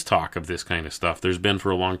all this talk of this kind of stuff. There's been for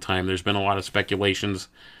a long time. There's been a lot of speculations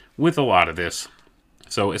with a lot of this.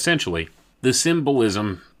 So essentially, the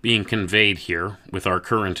symbolism being conveyed here with our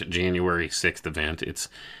current January 6th event, it's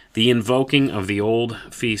the invoking of the old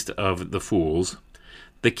Feast of the Fools,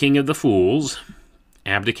 the King of the Fools,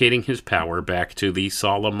 abdicating his power back to the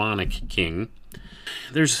Solomonic king.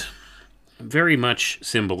 There's very much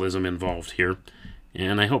symbolism involved here,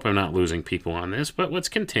 and I hope I'm not losing people on this, but let's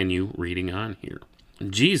continue reading on here.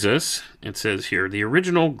 Jesus, it says here, the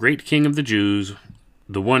original great king of the Jews,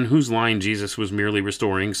 the one whose line Jesus was merely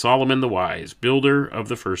restoring, Solomon the wise, builder of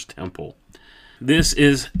the first temple. This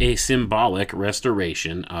is a symbolic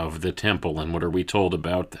restoration of the temple. And what are we told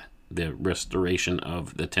about the restoration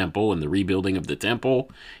of the temple and the rebuilding of the temple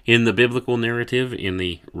in the biblical narrative, in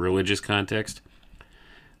the religious context?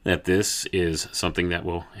 That this is something that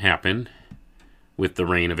will happen with the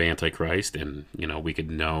reign of Antichrist, and, we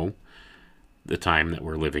could know the time that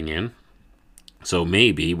we're living in. So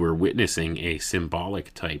maybe we're witnessing a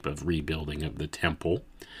symbolic type of rebuilding of the temple.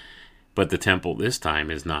 But the temple this time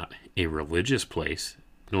is not a religious place,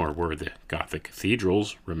 nor were the Gothic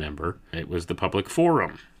cathedrals, remember. It was the public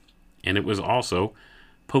forum. And it was also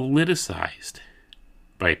politicized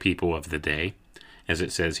by people of the day. As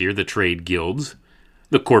it says here, the trade guilds,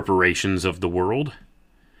 the corporations of the world,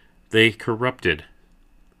 they corrupted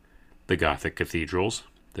the Gothic cathedrals,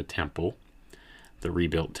 the temple, the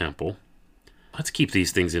rebuilt temple. Let's keep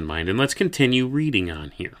these things in mind, and let's continue reading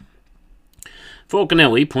on here.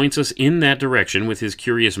 Fulcanelli points us in that direction with his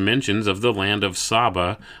curious mentions of the land of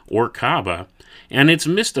Saba, or Kaaba, and its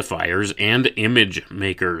mystifiers and image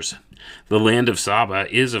makers. The land of Saba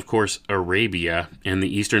is, of course, Arabia and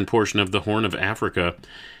the eastern portion of the Horn of Africa,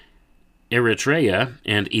 Eritrea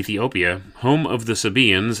and Ethiopia, home of the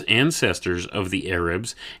Sabaeans, ancestors of the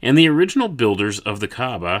Arabs, and the original builders of the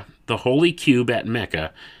Kaaba, the holy cube at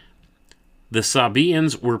Mecca. The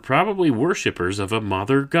Sabaeans were probably worshippers of a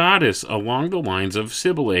mother goddess along the lines of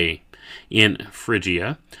Cybele in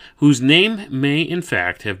Phrygia, whose name may in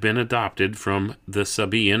fact have been adopted from the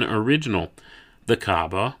Sabaean original. The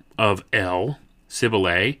Kaaba of El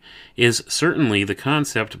Cybele is certainly the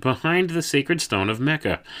concept behind the sacred stone of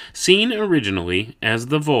Mecca, seen originally as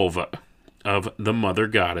the vulva of the mother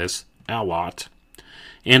goddess Alat,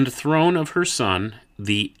 and throne of her son,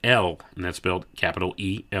 the El, and that's spelled capital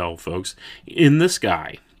E-L, folks, in the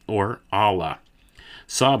sky, or Allah.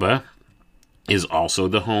 Saba is also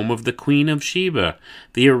the home of the Queen of Sheba,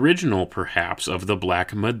 the original, perhaps, of the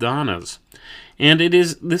Black Madonnas. And it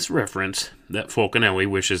is this reference that Fulcanelli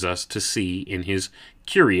wishes us to see in his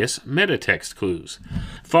curious metatext clues.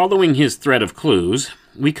 Following his thread of clues,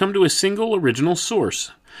 we come to a single original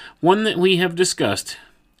source, one that we have discussed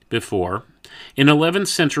before, an 11th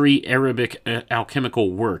century Arabic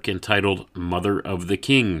alchemical work entitled Mother of the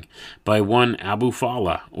King by one Abu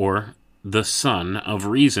Fala, or the Son of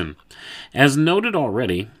Reason. As noted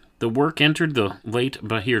already, the work entered the late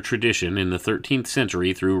Bahir tradition in the 13th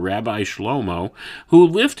century through Rabbi Shlomo, who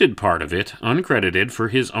lifted part of it, uncredited, for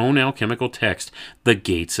his own alchemical text, The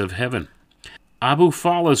Gates of Heaven. Abu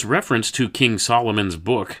Fala's reference to King Solomon's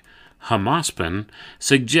book, Hamaspen,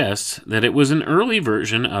 suggests that it was an early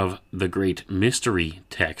version of the great mystery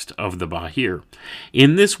text of the Bahir.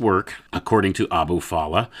 In this work, according to Abu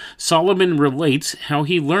Fala, Solomon relates how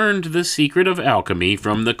he learned the secret of alchemy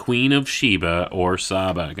from the Queen of Sheba, or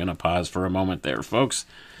Saba. Gonna pause for a moment there, folks.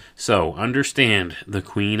 So, understand the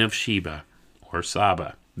Queen of Sheba, or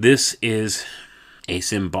Saba. This is a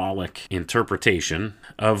symbolic interpretation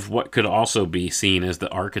of what could also be seen as the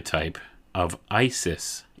archetype of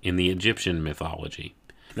Isis in the Egyptian mythology.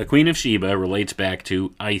 The Queen of Sheba relates back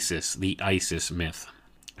to Isis, the Isis myth,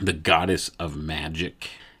 the goddess of magic.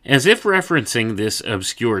 As if referencing this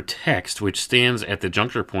obscure text, which stands at the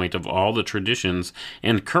juncture point of all the traditions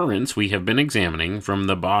and currents we have been examining, from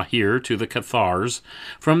the Bahir to the Cathars,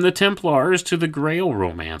 from the Templars to the Grail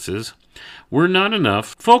romances, were not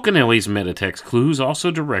enough, Fulcanelli's metatext clues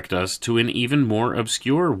also direct us to an even more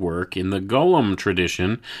obscure work in the Golem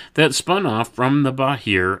tradition that spun off from the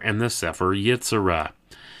Bahir and the Sefer Yetzirah.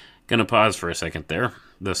 Gonna pause for a second there.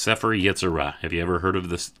 The Sefer Yetzirah. Have you ever heard of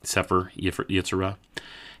the Sefer Yetzirah?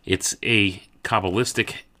 It's a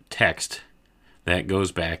Kabbalistic text that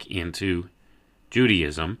goes back into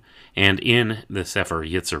Judaism, and in the Sefer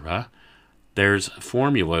Yetzirah, there's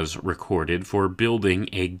formulas recorded for building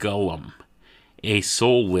a golem, a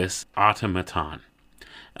soulless automaton,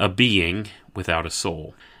 a being without a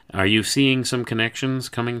soul. Are you seeing some connections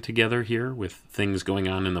coming together here with things going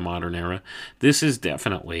on in the modern era? This is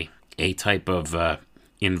definitely a type of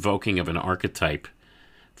invoking of an archetype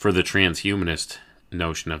for the transhumanist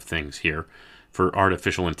notion of things here. For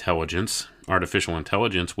artificial intelligence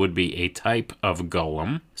would be a type of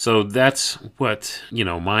golem. So that's what,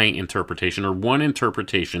 my interpretation, or one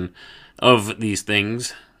interpretation of these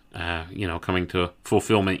things, coming to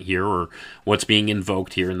fulfillment here, or what's being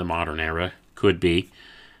invoked here in the modern era could be,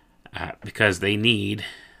 because they need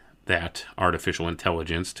that artificial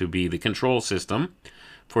intelligence to be the control system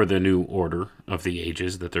for the new order of the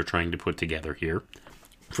ages that they're trying to put together here,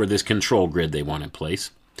 for this control grid they want in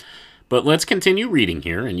place. But let's continue reading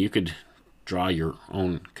here, and you could draw your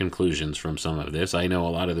own conclusions from some of this. I know a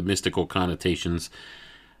lot of the mystical connotations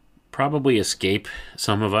probably escape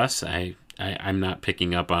some of us. I'm not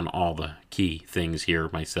picking up on all the key things here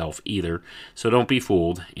myself either, so don't be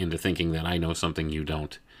fooled into thinking that I know something you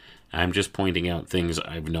don't. I'm just pointing out things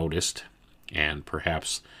I've noticed, and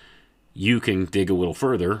perhaps you can dig a little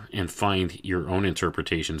further and find your own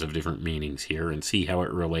interpretations of different meanings here and see how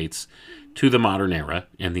it relates to the modern era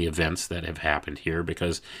and the events that have happened here,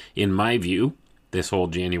 because in my view, this whole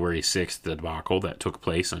January 6th debacle that took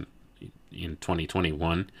place in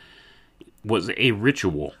 2021 was a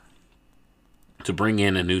ritual to bring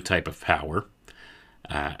in a new type of power,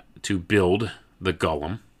 to build the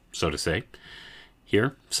golem, so to say,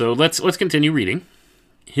 here. So let's continue reading.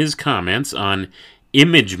 His comments on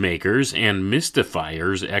image makers and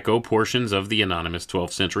mystifiers echo portions of the anonymous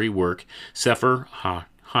 12th century work Sefer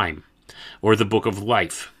HaHaim, or the Book of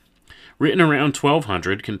Life. Written around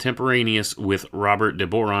 1200, contemporaneous with Robert de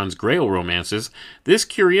Boron's Grail romances, this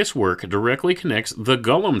curious work directly connects the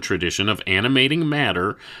Golem tradition of animating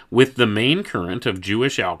matter with the main current of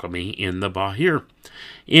Jewish alchemy in the Bahir.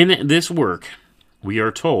 In this work, we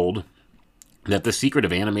are told that the secret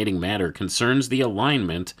of animating matter concerns the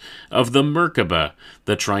alignment of the Merkaba,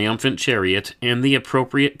 the triumphant chariot, and the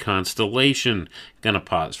appropriate constellation. Gonna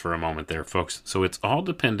pause for a moment there, folks. So it's all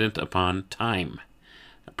dependent upon time.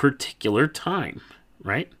 A particular time,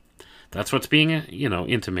 right? That's what's being,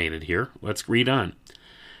 intimated here. Let's read on.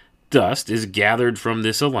 Dust is gathered from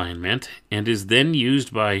this alignment and is then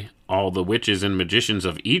used by all the witches and magicians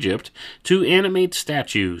of Egypt to animate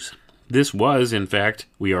statues. This was, in fact,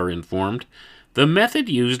 we are informed, the method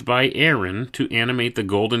used by Aaron to animate the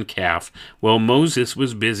golden calf while Moses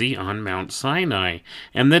was busy on Mount Sinai,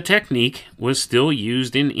 and the technique was still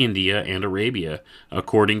used in India and Arabia,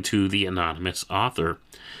 according to the anonymous author.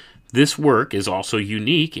 This work is also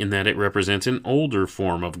unique in that it represents an older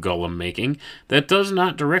form of golem making that does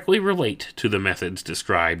not directly relate to the methods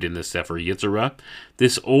described in the Sefer Yetzirah.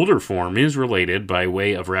 This older form is related by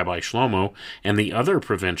way of Rabbi Shlomo and the other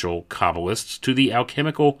provincial Kabbalists to the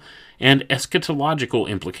alchemical and eschatological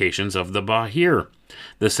implications of the Bahir.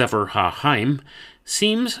 The Sefer HaHaim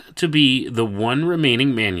seems to be the one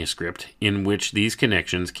remaining manuscript in which these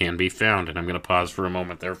connections can be found. And I'm going to pause for a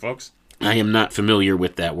moment there, folks. I am not familiar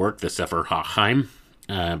with that work, the Sefer HaHaim,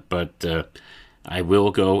 but I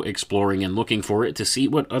will go exploring and looking for it to see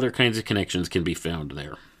what other kinds of connections can be found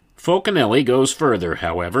there. Fulcanelli goes further,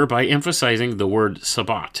 however, by emphasizing the word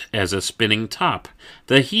sabbat as a spinning top,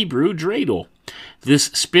 the Hebrew dreidel.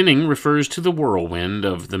 This spinning refers to the whirlwind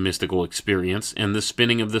of the mystical experience and the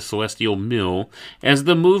spinning of the celestial mill as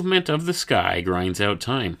the movement of the sky grinds out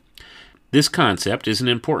time. This concept is an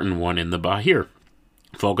important one in the Bahir.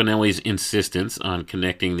 Fulcanelli's insistence on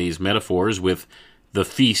connecting these metaphors with the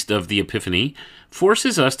Feast of the Epiphany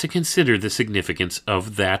forces us to consider the significance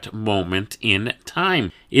of that moment in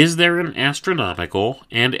time. Is there an astronomical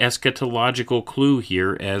and eschatological clue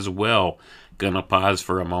here as well? Gonna pause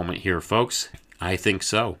for a moment here, folks. I think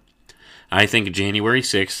so. I think January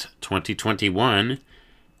 6th, 2021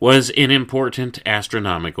 was an important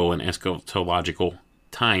astronomical and eschatological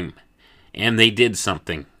time. And they did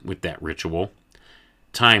something with that ritual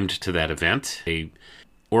timed to that event. They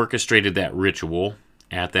orchestrated that ritual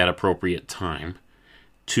at that appropriate time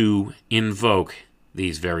to invoke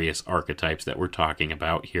these various archetypes that we're talking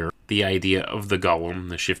about here. The idea of the golem,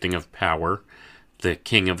 the shifting of power, the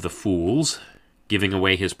king of the fools, giving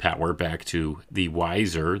away his power back to the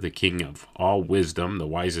wiser, the king of all wisdom, the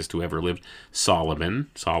wisest who ever lived,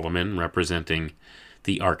 Solomon. Solomon representing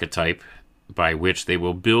the archetype by which they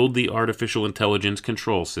will build the artificial intelligence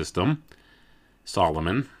control system.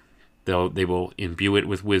 Solomon. They will imbue it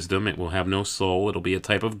with wisdom. It will have no soul. It'll be a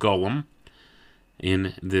type of golem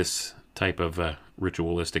in this type of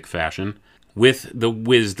ritualistic fashion. With the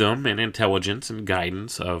wisdom and intelligence and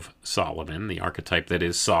guidance of Solomon, the archetype that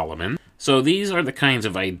is Solomon. So these are the kinds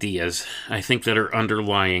of ideas, I think, that are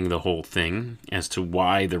underlying the whole thing as to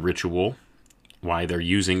why the ritual, why they're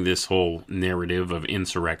using this whole narrative of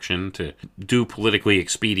insurrection to do politically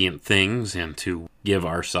expedient things and to give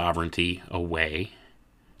our sovereignty away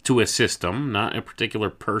to a system, not a particular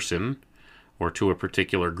person or to a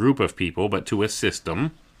particular group of people, but to a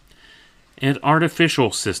system, an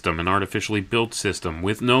artificial system, an artificially built system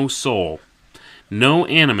with no soul, no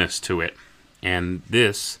animus to it. And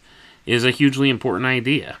this is a hugely important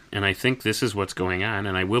idea, and I think this is what's going on,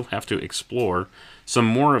 and I will have to explore some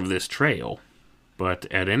more of this trail.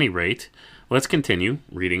 But at any rate, let's continue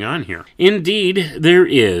reading on here. Indeed, there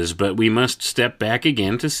is, but we must step back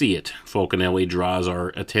again to see it. Fulcanelli draws our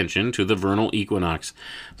attention to the vernal equinox,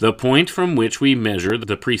 the point from which we measure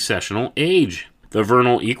the precessional age. The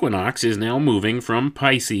vernal equinox is now moving from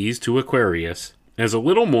Pisces to Aquarius. As a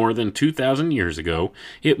little more than 2,000 years ago,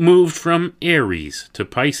 it moved from Aries to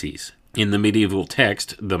Pisces. In the medieval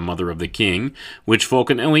text, The Mother of the King, which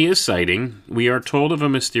Fulcanelli is citing, we are told of a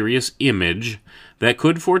mysterious image that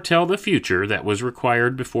could foretell the future that was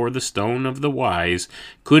required before the Stone of the Wise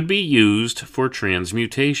could be used for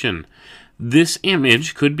transmutation. This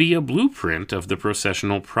image could be a blueprint of the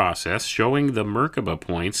processional process showing the Merkaba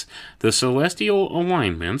points, the celestial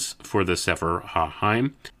alignments for the Sefer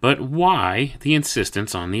HaHaim. But why the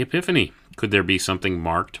insistence on the Epiphany? Could there be something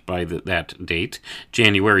marked by that date,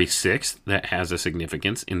 January 6th, that has a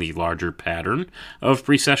significance in the larger pattern of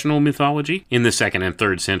precessional mythology? In the 2nd and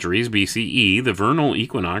 3rd centuries BCE, the vernal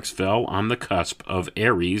equinox fell on the cusp of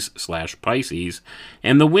Aries/Pisces,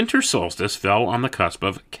 and the winter solstice fell on the cusp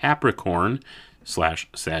of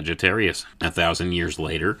Capricorn/Sagittarius. 1,000 years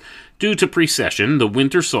later, due to precession, the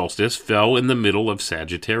winter solstice fell in the middle of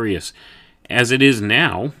Sagittarius. As it is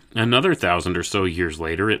now, another 1,000 or so years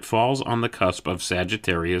later, it falls on the cusp of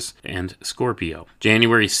Sagittarius and Scorpio.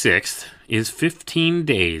 January 6th is 15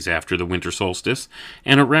 days after the winter solstice,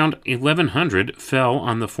 and around 1100 fell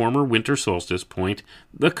on the former winter solstice point,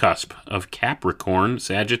 the cusp of Capricorn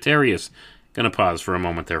Sagittarius. Gonna pause for a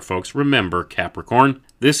moment there, folks. Remember Capricorn.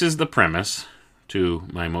 This is the premise to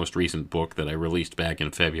my most recent book that I released back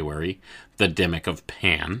in February, The Demic of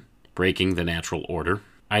Pan, Breaking the Natural Order.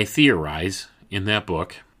 I theorize in that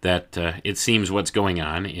book that it seems what's going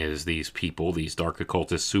on is these people, these dark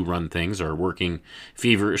occultists who run things, are working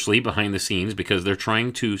feverishly behind the scenes because they're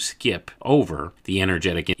trying to skip over the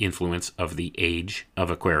energetic influence of the age of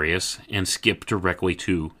Aquarius and skip directly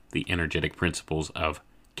to the energetic principles of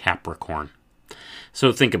Capricorn.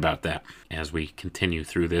 So think about that as we continue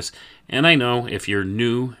through this. And I know if you're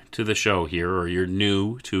new to the show here or you're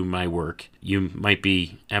new to my work, you might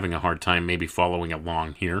be having a hard time maybe following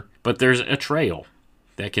along here. But there's a trail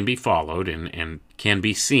that can be followed and can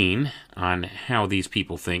be seen on how these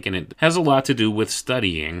people think, and it has a lot to do with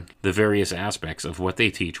studying the various aspects of what they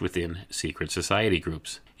teach within secret society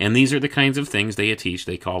groups. And these are the kinds of things they teach.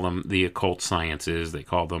 They call them the occult sciences, they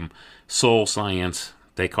call them soul science,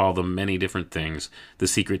 they call them many different things, the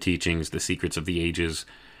secret teachings, the secrets of the ages.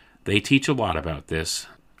 They teach a lot about this,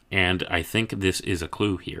 and I think this is a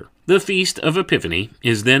clue here. The Feast of Epiphany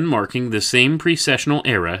is then marking the same precessional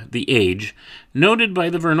era, the age, noted by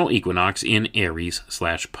the vernal equinox in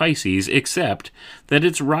Aries/Pisces, except that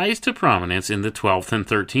its rise to prominence in the 12th and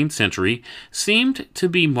 13th century seemed to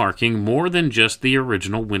be marking more than just the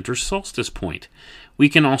original winter solstice point. We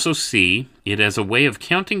can also see it as a way of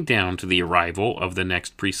counting down to the arrival of the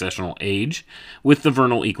next precessional age, with the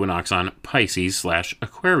vernal equinox on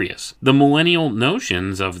Pisces/Aquarius. The millennial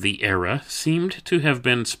notions of the era seemed to have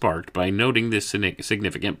been sparked by noting this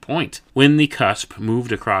significant point. When the cusp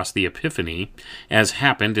moved across the Epiphany, as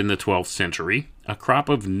happened in the 12th century, a crop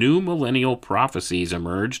of new millennial prophecies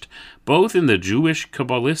emerged, both in the Jewish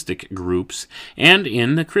Kabbalistic groups and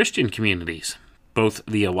in the Christian communities. Both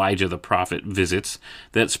the Elijah the prophet visits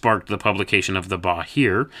that sparked the publication of the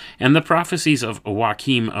Bahir and the prophecies of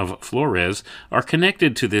Joachim of Flores are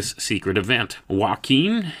connected to this secret event.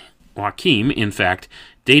 Joachim, in fact,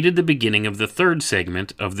 dated the beginning of the third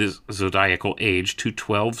segment of the zodiacal age to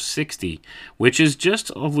 1260, which is just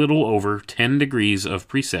a little over 10 degrees of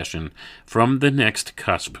precession from the next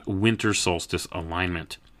cusp winter solstice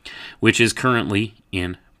alignment, which is currently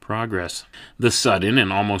in progress. The sudden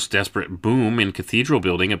and almost desperate boom in cathedral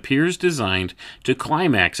building appears designed to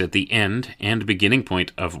climax at the end and beginning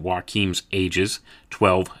point of Joachim's ages,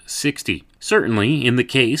 1260. Certainly, in the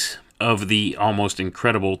case of the almost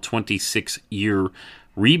incredible 26-year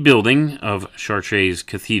rebuilding of Chartres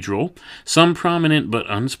Cathedral, some prominent but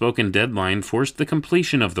unspoken deadline forced the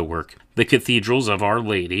completion of the work. The cathedrals of Our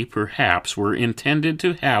Lady, perhaps, were intended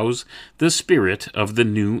to house the spirit of the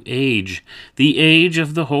new age, the age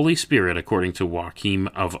of the Holy Spirit, according to Joachim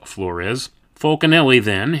of Flores. Fulcanelli,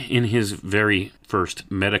 then, in his very first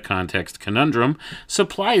meta-context Conundrum,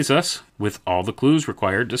 supplies us with all the clues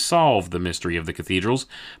required to solve the mystery of the cathedrals,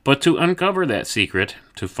 but to uncover that secret,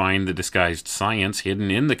 to find the disguised science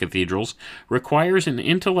hidden in the cathedrals, requires an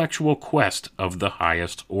intellectual quest of the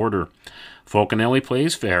highest order. Fulcanelli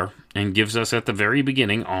plays fair and gives us at the very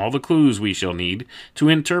beginning all the clues we shall need to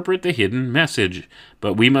interpret the hidden message,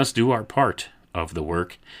 but we must do our part of the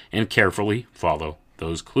work and carefully follow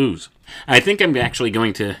those clues. I think I'm actually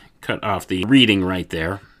going to cut off the reading right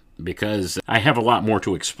there because I have a lot more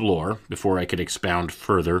to explore before I could expound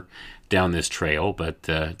further down this trail, but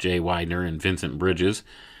Jay Widener and Vincent Bridges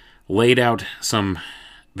laid out some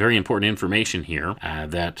very important information here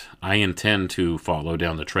that I intend to follow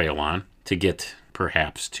down the trail on to get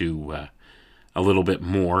perhaps to a little bit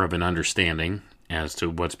more of an understanding as to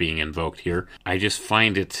what's being invoked here. I just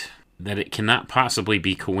find it that it cannot possibly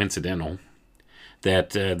be coincidental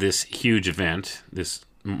that this huge event, this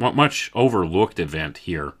much overlooked event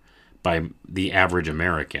here by the average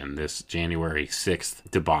American, this January 6th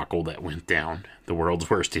debacle that went down, the world's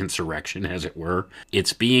worst insurrection, as it were,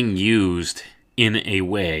 it's being used in a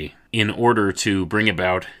way in order to bring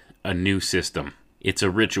about a new system. It's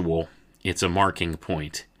a ritual. It's a marking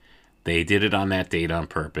point. They did it on that date on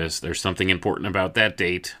purpose. There's something important about that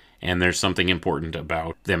date. And there's something important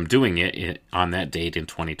about them doing it on that date in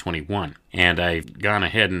 2021. And I've gone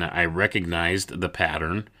ahead and I recognized the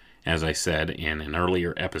pattern, as I said in an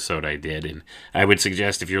earlier episode I did. And I would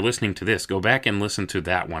suggest if you're listening to this, go back and listen to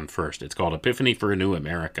that one first. It's called Epiphany for a New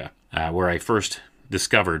America, where I first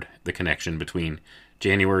discovered the connection between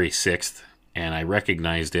January 6th, and I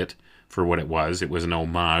recognized it for what it was. It was an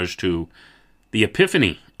homage to the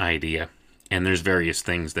Epiphany idea. And there's various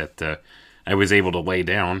things that I was able to lay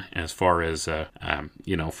down as far as,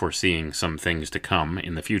 foreseeing some things to come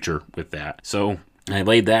in the future with that. So I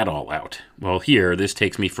laid that all out. Well, here, this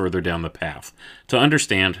takes me further down the path to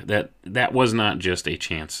understand that that was not just a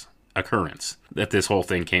chance occurrence, that this whole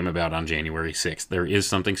thing came about on January 6th. There is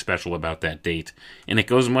something special about that date, and it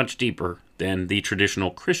goes much deeper than the traditional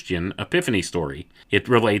Christian Epiphany story. It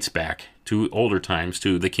relates back to older times,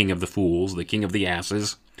 to the King of the Fools, the King of the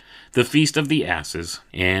Asses, the Feast of the Asses,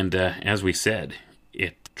 and as we said,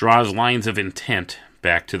 it draws lines of intent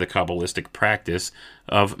back to the Kabbalistic practice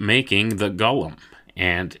of making the golem,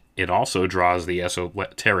 and it also draws the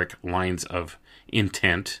esoteric lines of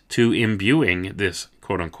intent to imbuing this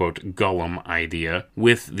quote-unquote golem idea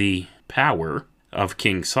with the power of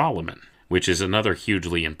King Solomon, which is another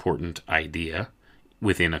hugely important idea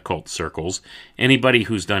within occult circles. Anybody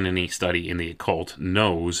who's done any study in the occult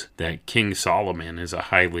knows that King Solomon is a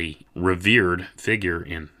highly revered figure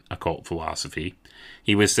in occult philosophy.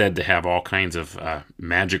 He was said to have all kinds of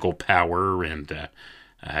magical power and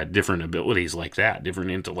different abilities like that,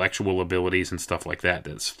 different intellectual abilities and stuff like that,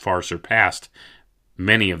 that's far surpassed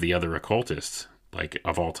many of the other occultists, like,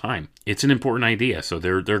 of all time. It's an important idea, so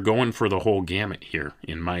they're going for the whole gamut here,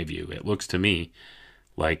 in my view. It looks to me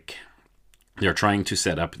like they're trying to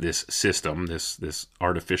set up this system, this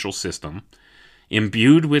artificial system,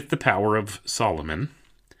 imbued with the power of Solomon,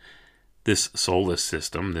 this soulless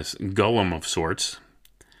system, this golem of sorts,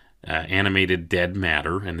 animated dead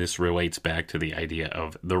matter, and this relates back to the idea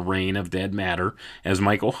of the reign of dead matter, as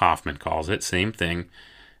Michael Hoffman calls it, same thing.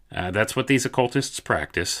 That's what these occultists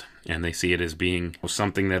practice, and they see it as being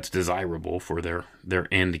something that's desirable for their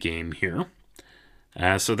end game here.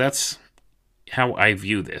 So that's how I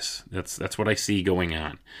view this. That's what I see going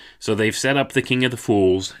on. So they've set up the King of the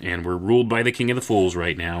Fools, and we're ruled by the King of the Fools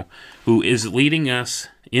right now, who is leading us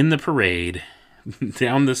in the parade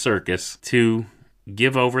down the circus to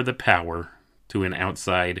give over the power to an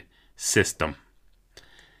outside system.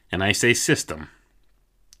 And I say system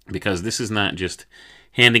because this is not just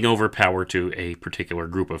handing over power to a particular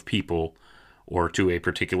group of people or to a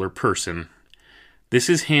particular person. This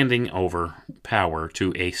is handing over power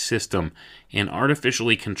to a system, an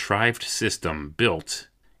artificially contrived system built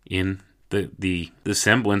in the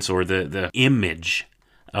semblance or the image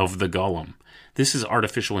of the golem. This is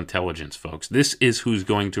artificial intelligence, folks. This is who's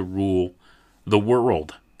going to rule the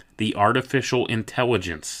world. The artificial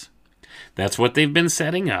intelligence. That's what they've been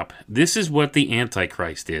setting up. This is what the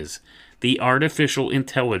Antichrist is. The artificial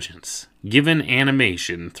intelligence, given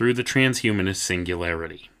animation through the transhumanist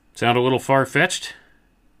singularity. Sound a little far-fetched?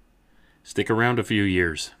 Stick around a few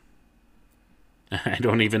years. I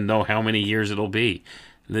don't even know how many years it'll be.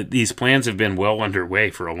 These plans have been well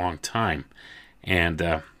underway for a long time.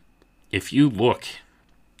 And if you look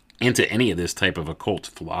into any of this type of occult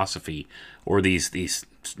philosophy or these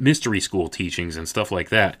mystery school teachings and stuff like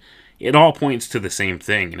that, it all points to the same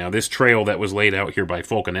thing. Now, this trail that was laid out here by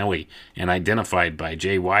Fulcanelli and identified by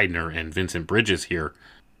Jay Widener and Vincent Bridges here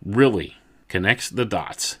really connects the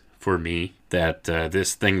dots for me that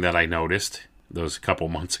this thing that I noticed those couple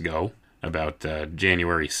months ago about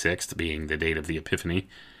January 6th being the date of the Epiphany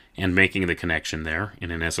and making the connection there in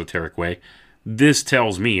an esoteric way, this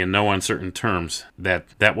tells me in no uncertain terms that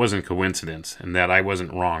that wasn't coincidence and that I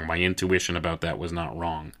wasn't wrong. My intuition about that was not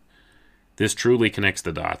wrong. This truly connects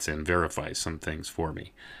the dots and verifies some things for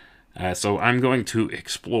me. So I'm going to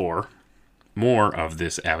explore more of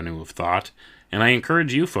this avenue of thought, and I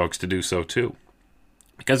encourage you folks to do so too.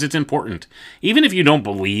 Because it's important. Even if you don't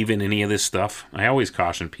believe in any of this stuff, I always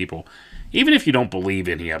caution people, even if you don't believe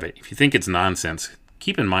any of it, if you think it's nonsense,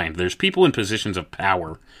 keep in mind there's people in positions of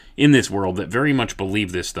power in this world that very much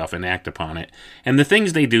believe this stuff and act upon it. And the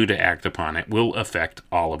things they do to act upon it will affect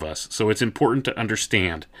all of us. So it's important to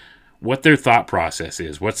understand what their thought process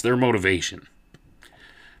is, what's their motivation.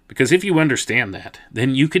 Because if you understand that,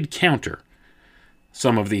 then you could counter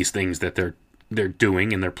some of these things that they're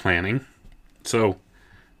doing and they're planning. So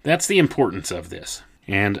that's the importance of this.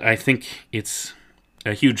 And I think it's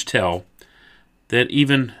a huge tell that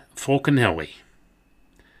even Fulcanelli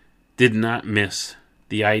did not miss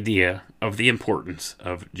the idea of the importance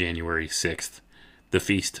of January 6th, the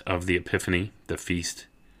Feast of the Epiphany, the Feast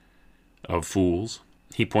of Fools.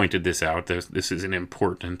 He pointed this out. This is an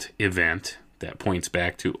important event that points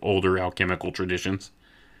back to older alchemical traditions.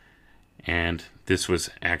 And this was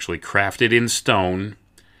actually crafted in stone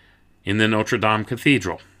in the Notre Dame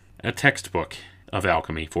Cathedral. A textbook of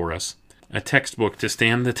alchemy for us. A textbook to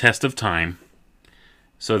stand the test of time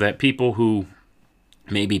so that people who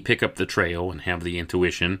maybe pick up the trail and have the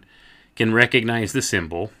intuition can recognize the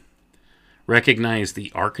symbol, recognize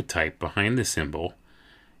the archetype behind the symbol,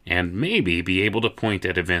 and maybe be able to point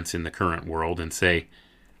at events in the current world and say,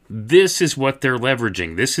 this is what they're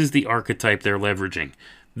leveraging. This is the archetype they're leveraging.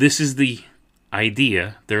 This is the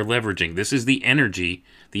idea they're leveraging. This is the energy,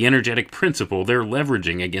 the energetic principle they're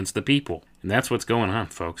leveraging against the people. And that's what's going on,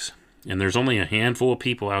 folks. And there's only a handful of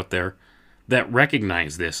people out there that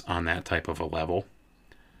recognize this on that type of a level,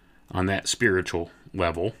 on that spiritual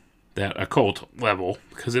level, that occult level,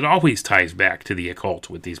 because it always ties back to the occult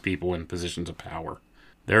with these people in positions of power.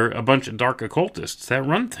 They're a bunch of dark occultists that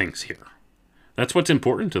run things here. That's what's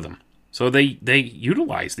important to them. So they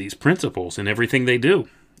utilize these principles in everything they do.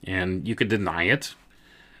 And you could deny it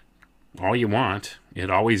all you want. It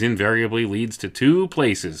always invariably leads to two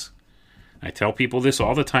places. I tell people this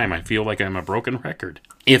all the time. I feel like I'm a broken record.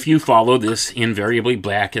 If you follow this invariably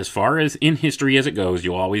back as far as in history as it goes,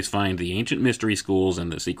 you'll always find the ancient mystery schools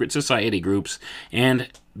and the secret society groups and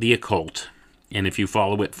the occult. And if you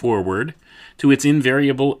follow it forward to its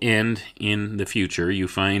invariable end in the future, you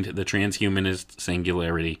find the transhumanist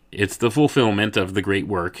singularity. It's the fulfillment of the great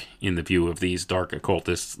work in the view of these dark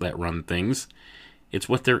occultists that run things. It's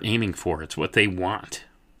what they're aiming for. It's what they want.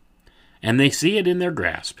 And they see it in their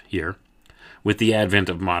grasp here with the advent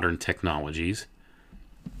of modern technologies.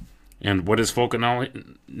 And what does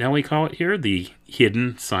Fulcanelli call it here? The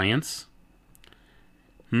hidden science?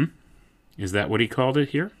 Is that what he called it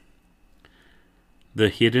here? The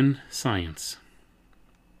hidden science.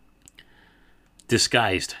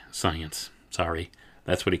 Disguised science. Sorry,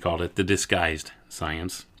 that's what he called it. The disguised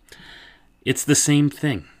science. It's the same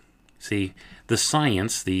thing. See, the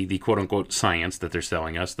science, the quote-unquote science that they're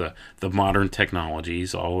selling us, the modern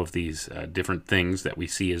technologies, all of these different things that we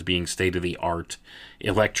see as being state-of-the-art,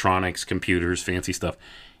 electronics, computers, fancy stuff,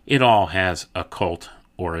 it all has occult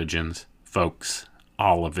origins, folks.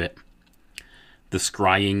 All of it. The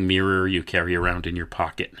scrying mirror you carry around in your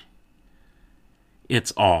pocket.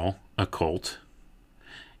 It's all occult.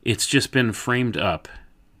 It's just been framed up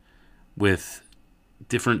with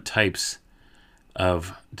different types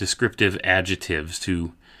of descriptive adjectives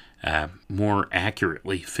to more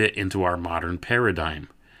accurately fit into our modern paradigm,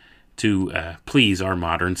 to please our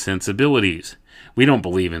modern sensibilities. We don't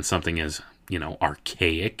believe in something as,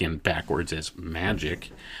 archaic and backwards as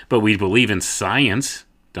magic, but we believe in science,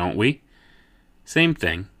 don't we? Same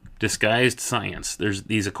thing, disguised science. There's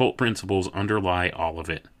these occult principles underlie all of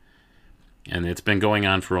it. And it's been going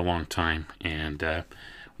on for a long time. And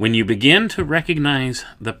when you begin to recognize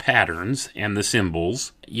the patterns and the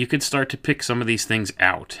symbols, you could start to pick some of these things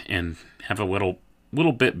out and have a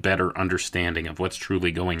little bit better understanding of what's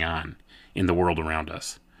truly going on in the world around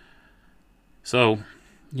us. So,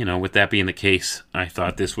 with that being the case, I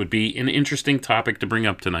thought this would be an interesting topic to bring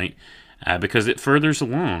up tonight because it furthers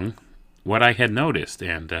along what I had noticed.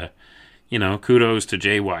 And, kudos to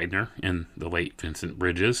Jay Widener and the late Vincent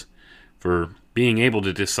Bridges for being able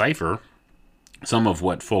to decipher some of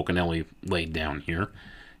what Fulcanelli laid down here.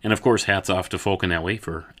 And, of course, hats off to Fulcanelli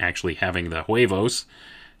for actually having the huevos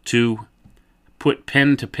to put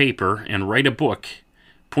pen to paper and write a book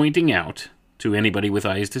pointing out to anybody with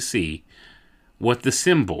eyes to see what the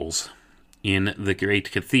symbols in the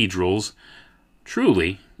great cathedrals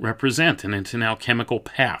truly represent. And it's an alchemical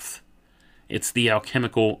path. It's the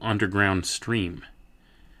alchemical underground stream,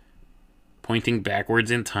 pointing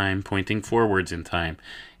backwards in time, pointing forwards in time.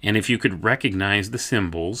 And if you could recognize the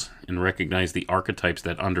symbols and recognize the archetypes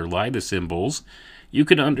that underlie the symbols, you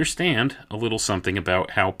could understand a little something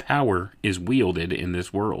about how power is wielded in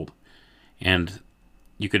this world. And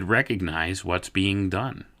you could recognize what's being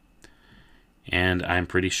done. And I'm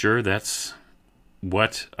pretty sure that's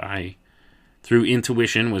what I, through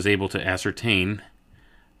intuition, was able to ascertain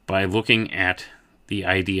by looking at the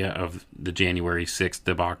idea of the January 6th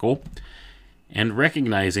debacle and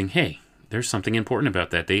recognizing, hey, there's something important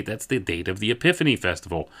about that date. That's the date of the Epiphany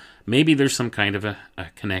Festival. Maybe there's some kind of a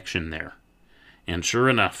connection there. And sure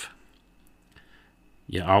enough,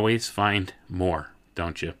 you always find more,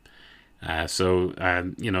 don't you? So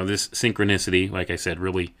this synchronicity, like I said,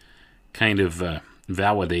 really kind of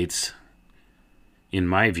validates, in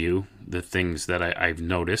my view, the things that I've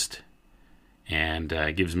noticed. And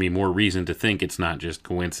gives me more reason to think it's not just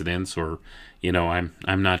coincidence or,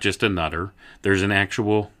 I'm not just a nutter. There's an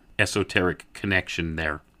actual esoteric connection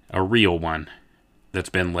there, a real one that's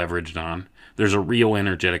been leveraged on. There's a real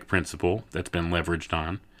energetic principle that's been leveraged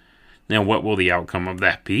on. Now, what will the outcome of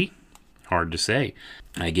that be? Hard to say.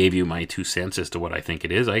 I gave you my 2 cents as to what I think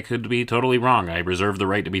it is. I could be totally wrong. I reserve the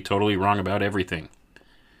right to be totally wrong about everything.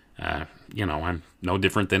 I'm no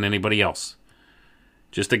different than anybody else.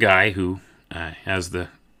 Just a guy who has the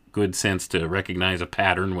good sense to recognize a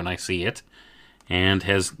pattern when I see it, and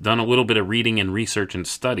has done a little bit of reading and research and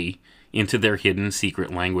study into their hidden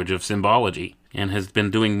secret language of symbology, and has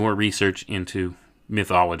been doing more research into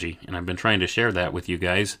mythology, and I've been trying to share that with you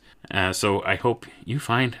guys. So I hope you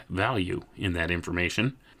find value in that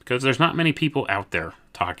information, because there's not many people out there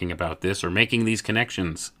talking about this or making these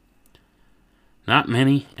connections. Not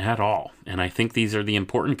many at all, and I think these are the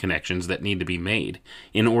important connections that need to be made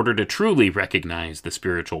in order to truly recognize the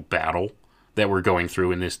spiritual battle that we're going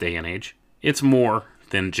through in this day and age. It's more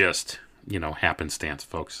than just, happenstance,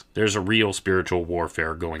 folks. There's a real spiritual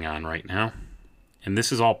warfare going on right now, and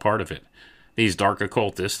this is all part of it. These dark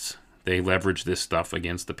occultists, they leverage this stuff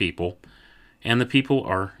against the people, and the people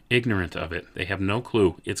are ignorant of it. They have no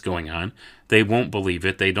clue it's going on. They won't believe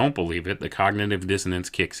it. They don't believe it. The cognitive dissonance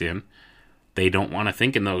kicks in. They don't want to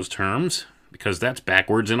think in those terms, because that's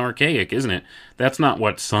backwards and archaic, isn't it? That's not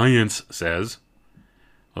what science says.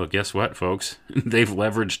 Well, guess what, folks? They've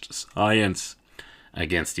leveraged science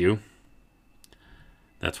against you.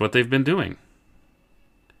 That's what they've been doing.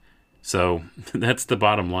 So that's the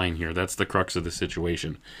bottom line here. That's the crux of the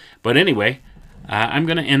situation. But anyway, I'm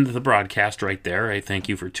going to end the broadcast right there. I thank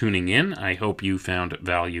you for tuning in. I hope you found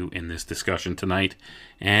value in this discussion tonight.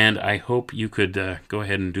 And I hope you could go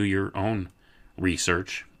ahead and do your own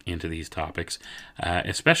research into these topics.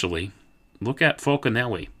 Especially, look at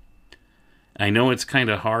Fulcanelli. I know it's kind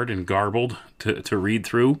of hard and garbled to read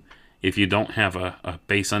through if you don't have a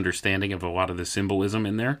base understanding of a lot of the symbolism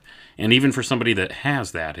in there. And even for somebody that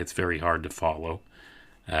has that, it's very hard to follow.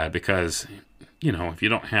 Because, if you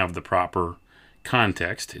don't have the proper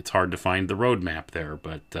context, it's hard to find the roadmap there.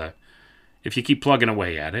 But if you keep plugging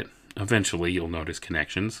away at it, eventually you'll notice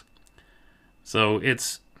connections. So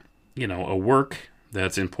it's, a work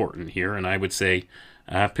that's important here. And I would say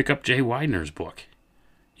pick up Jay Widener's book.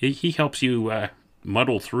 He helps you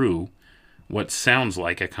muddle through what sounds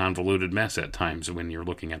like a convoluted mess at times when you're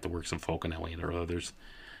looking at the works of Fulcanelli and others.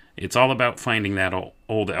 It's all about finding that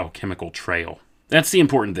old alchemical trail. That's the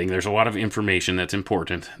important thing. There's a lot of information that's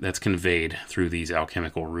important that's conveyed through these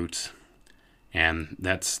alchemical routes. And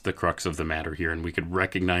that's the crux of the matter here. And we could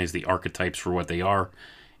recognize the archetypes for what they are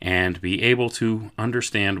and be able to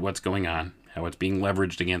understand what's going on, how it's being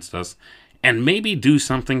leveraged against us, and maybe do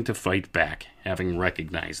something to fight back, having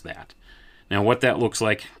recognized that. Now, what that looks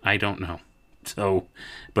like, I don't know. So,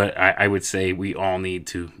 but I would say we all need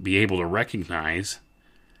to be able to recognize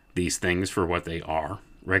these things for what they are,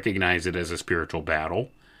 recognize it as a spiritual battle,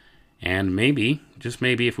 and maybe, just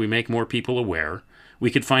maybe, if we make more people aware,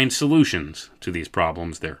 we could find solutions to these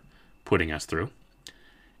problems they're putting us through,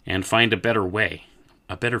 and find a better way,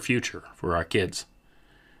 a better future for our kids.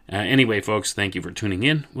 Anyway, folks, thank you for tuning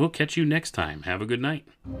in. We'll catch you next time. Have a good night.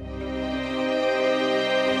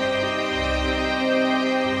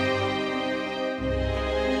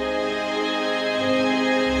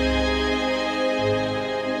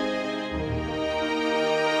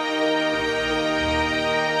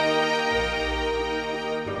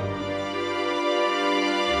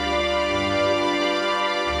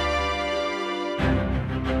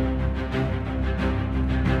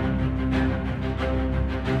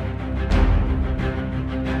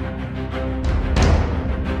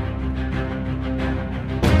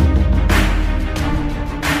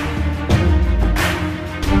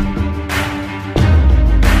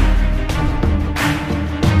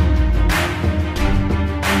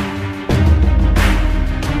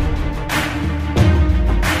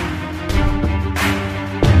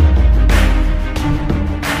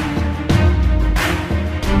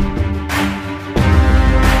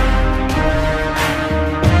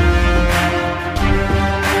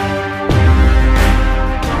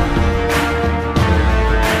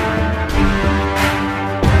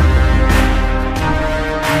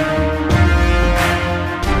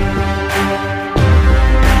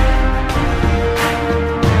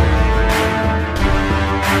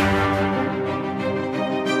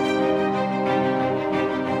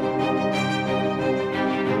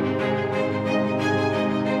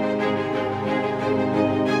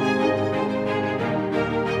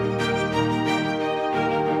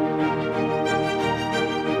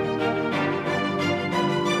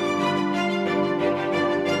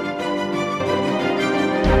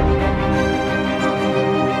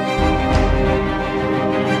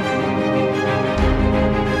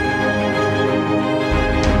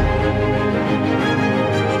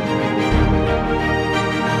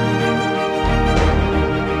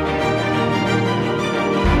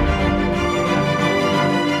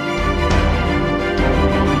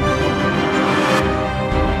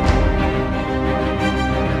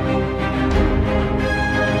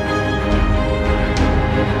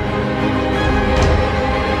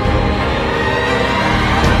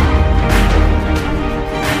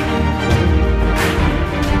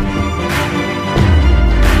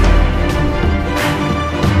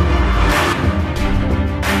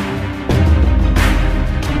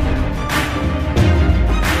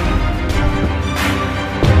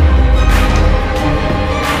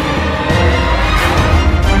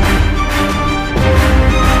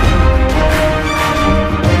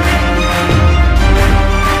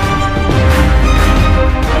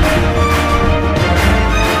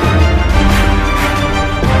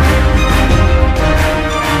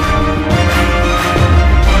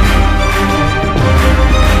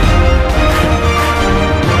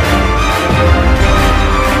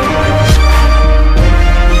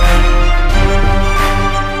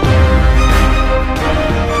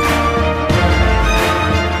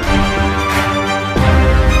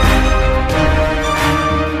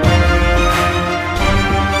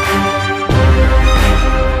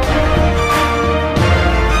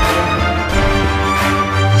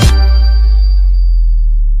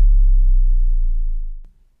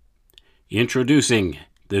 Introducing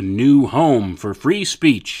the new home for free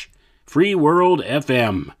speech, Free World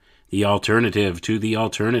FM, the alternative to the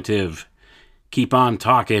alternative. Keep on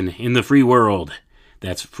talking in the free world.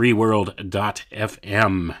 That's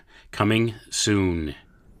freeworld.fm. Coming soon.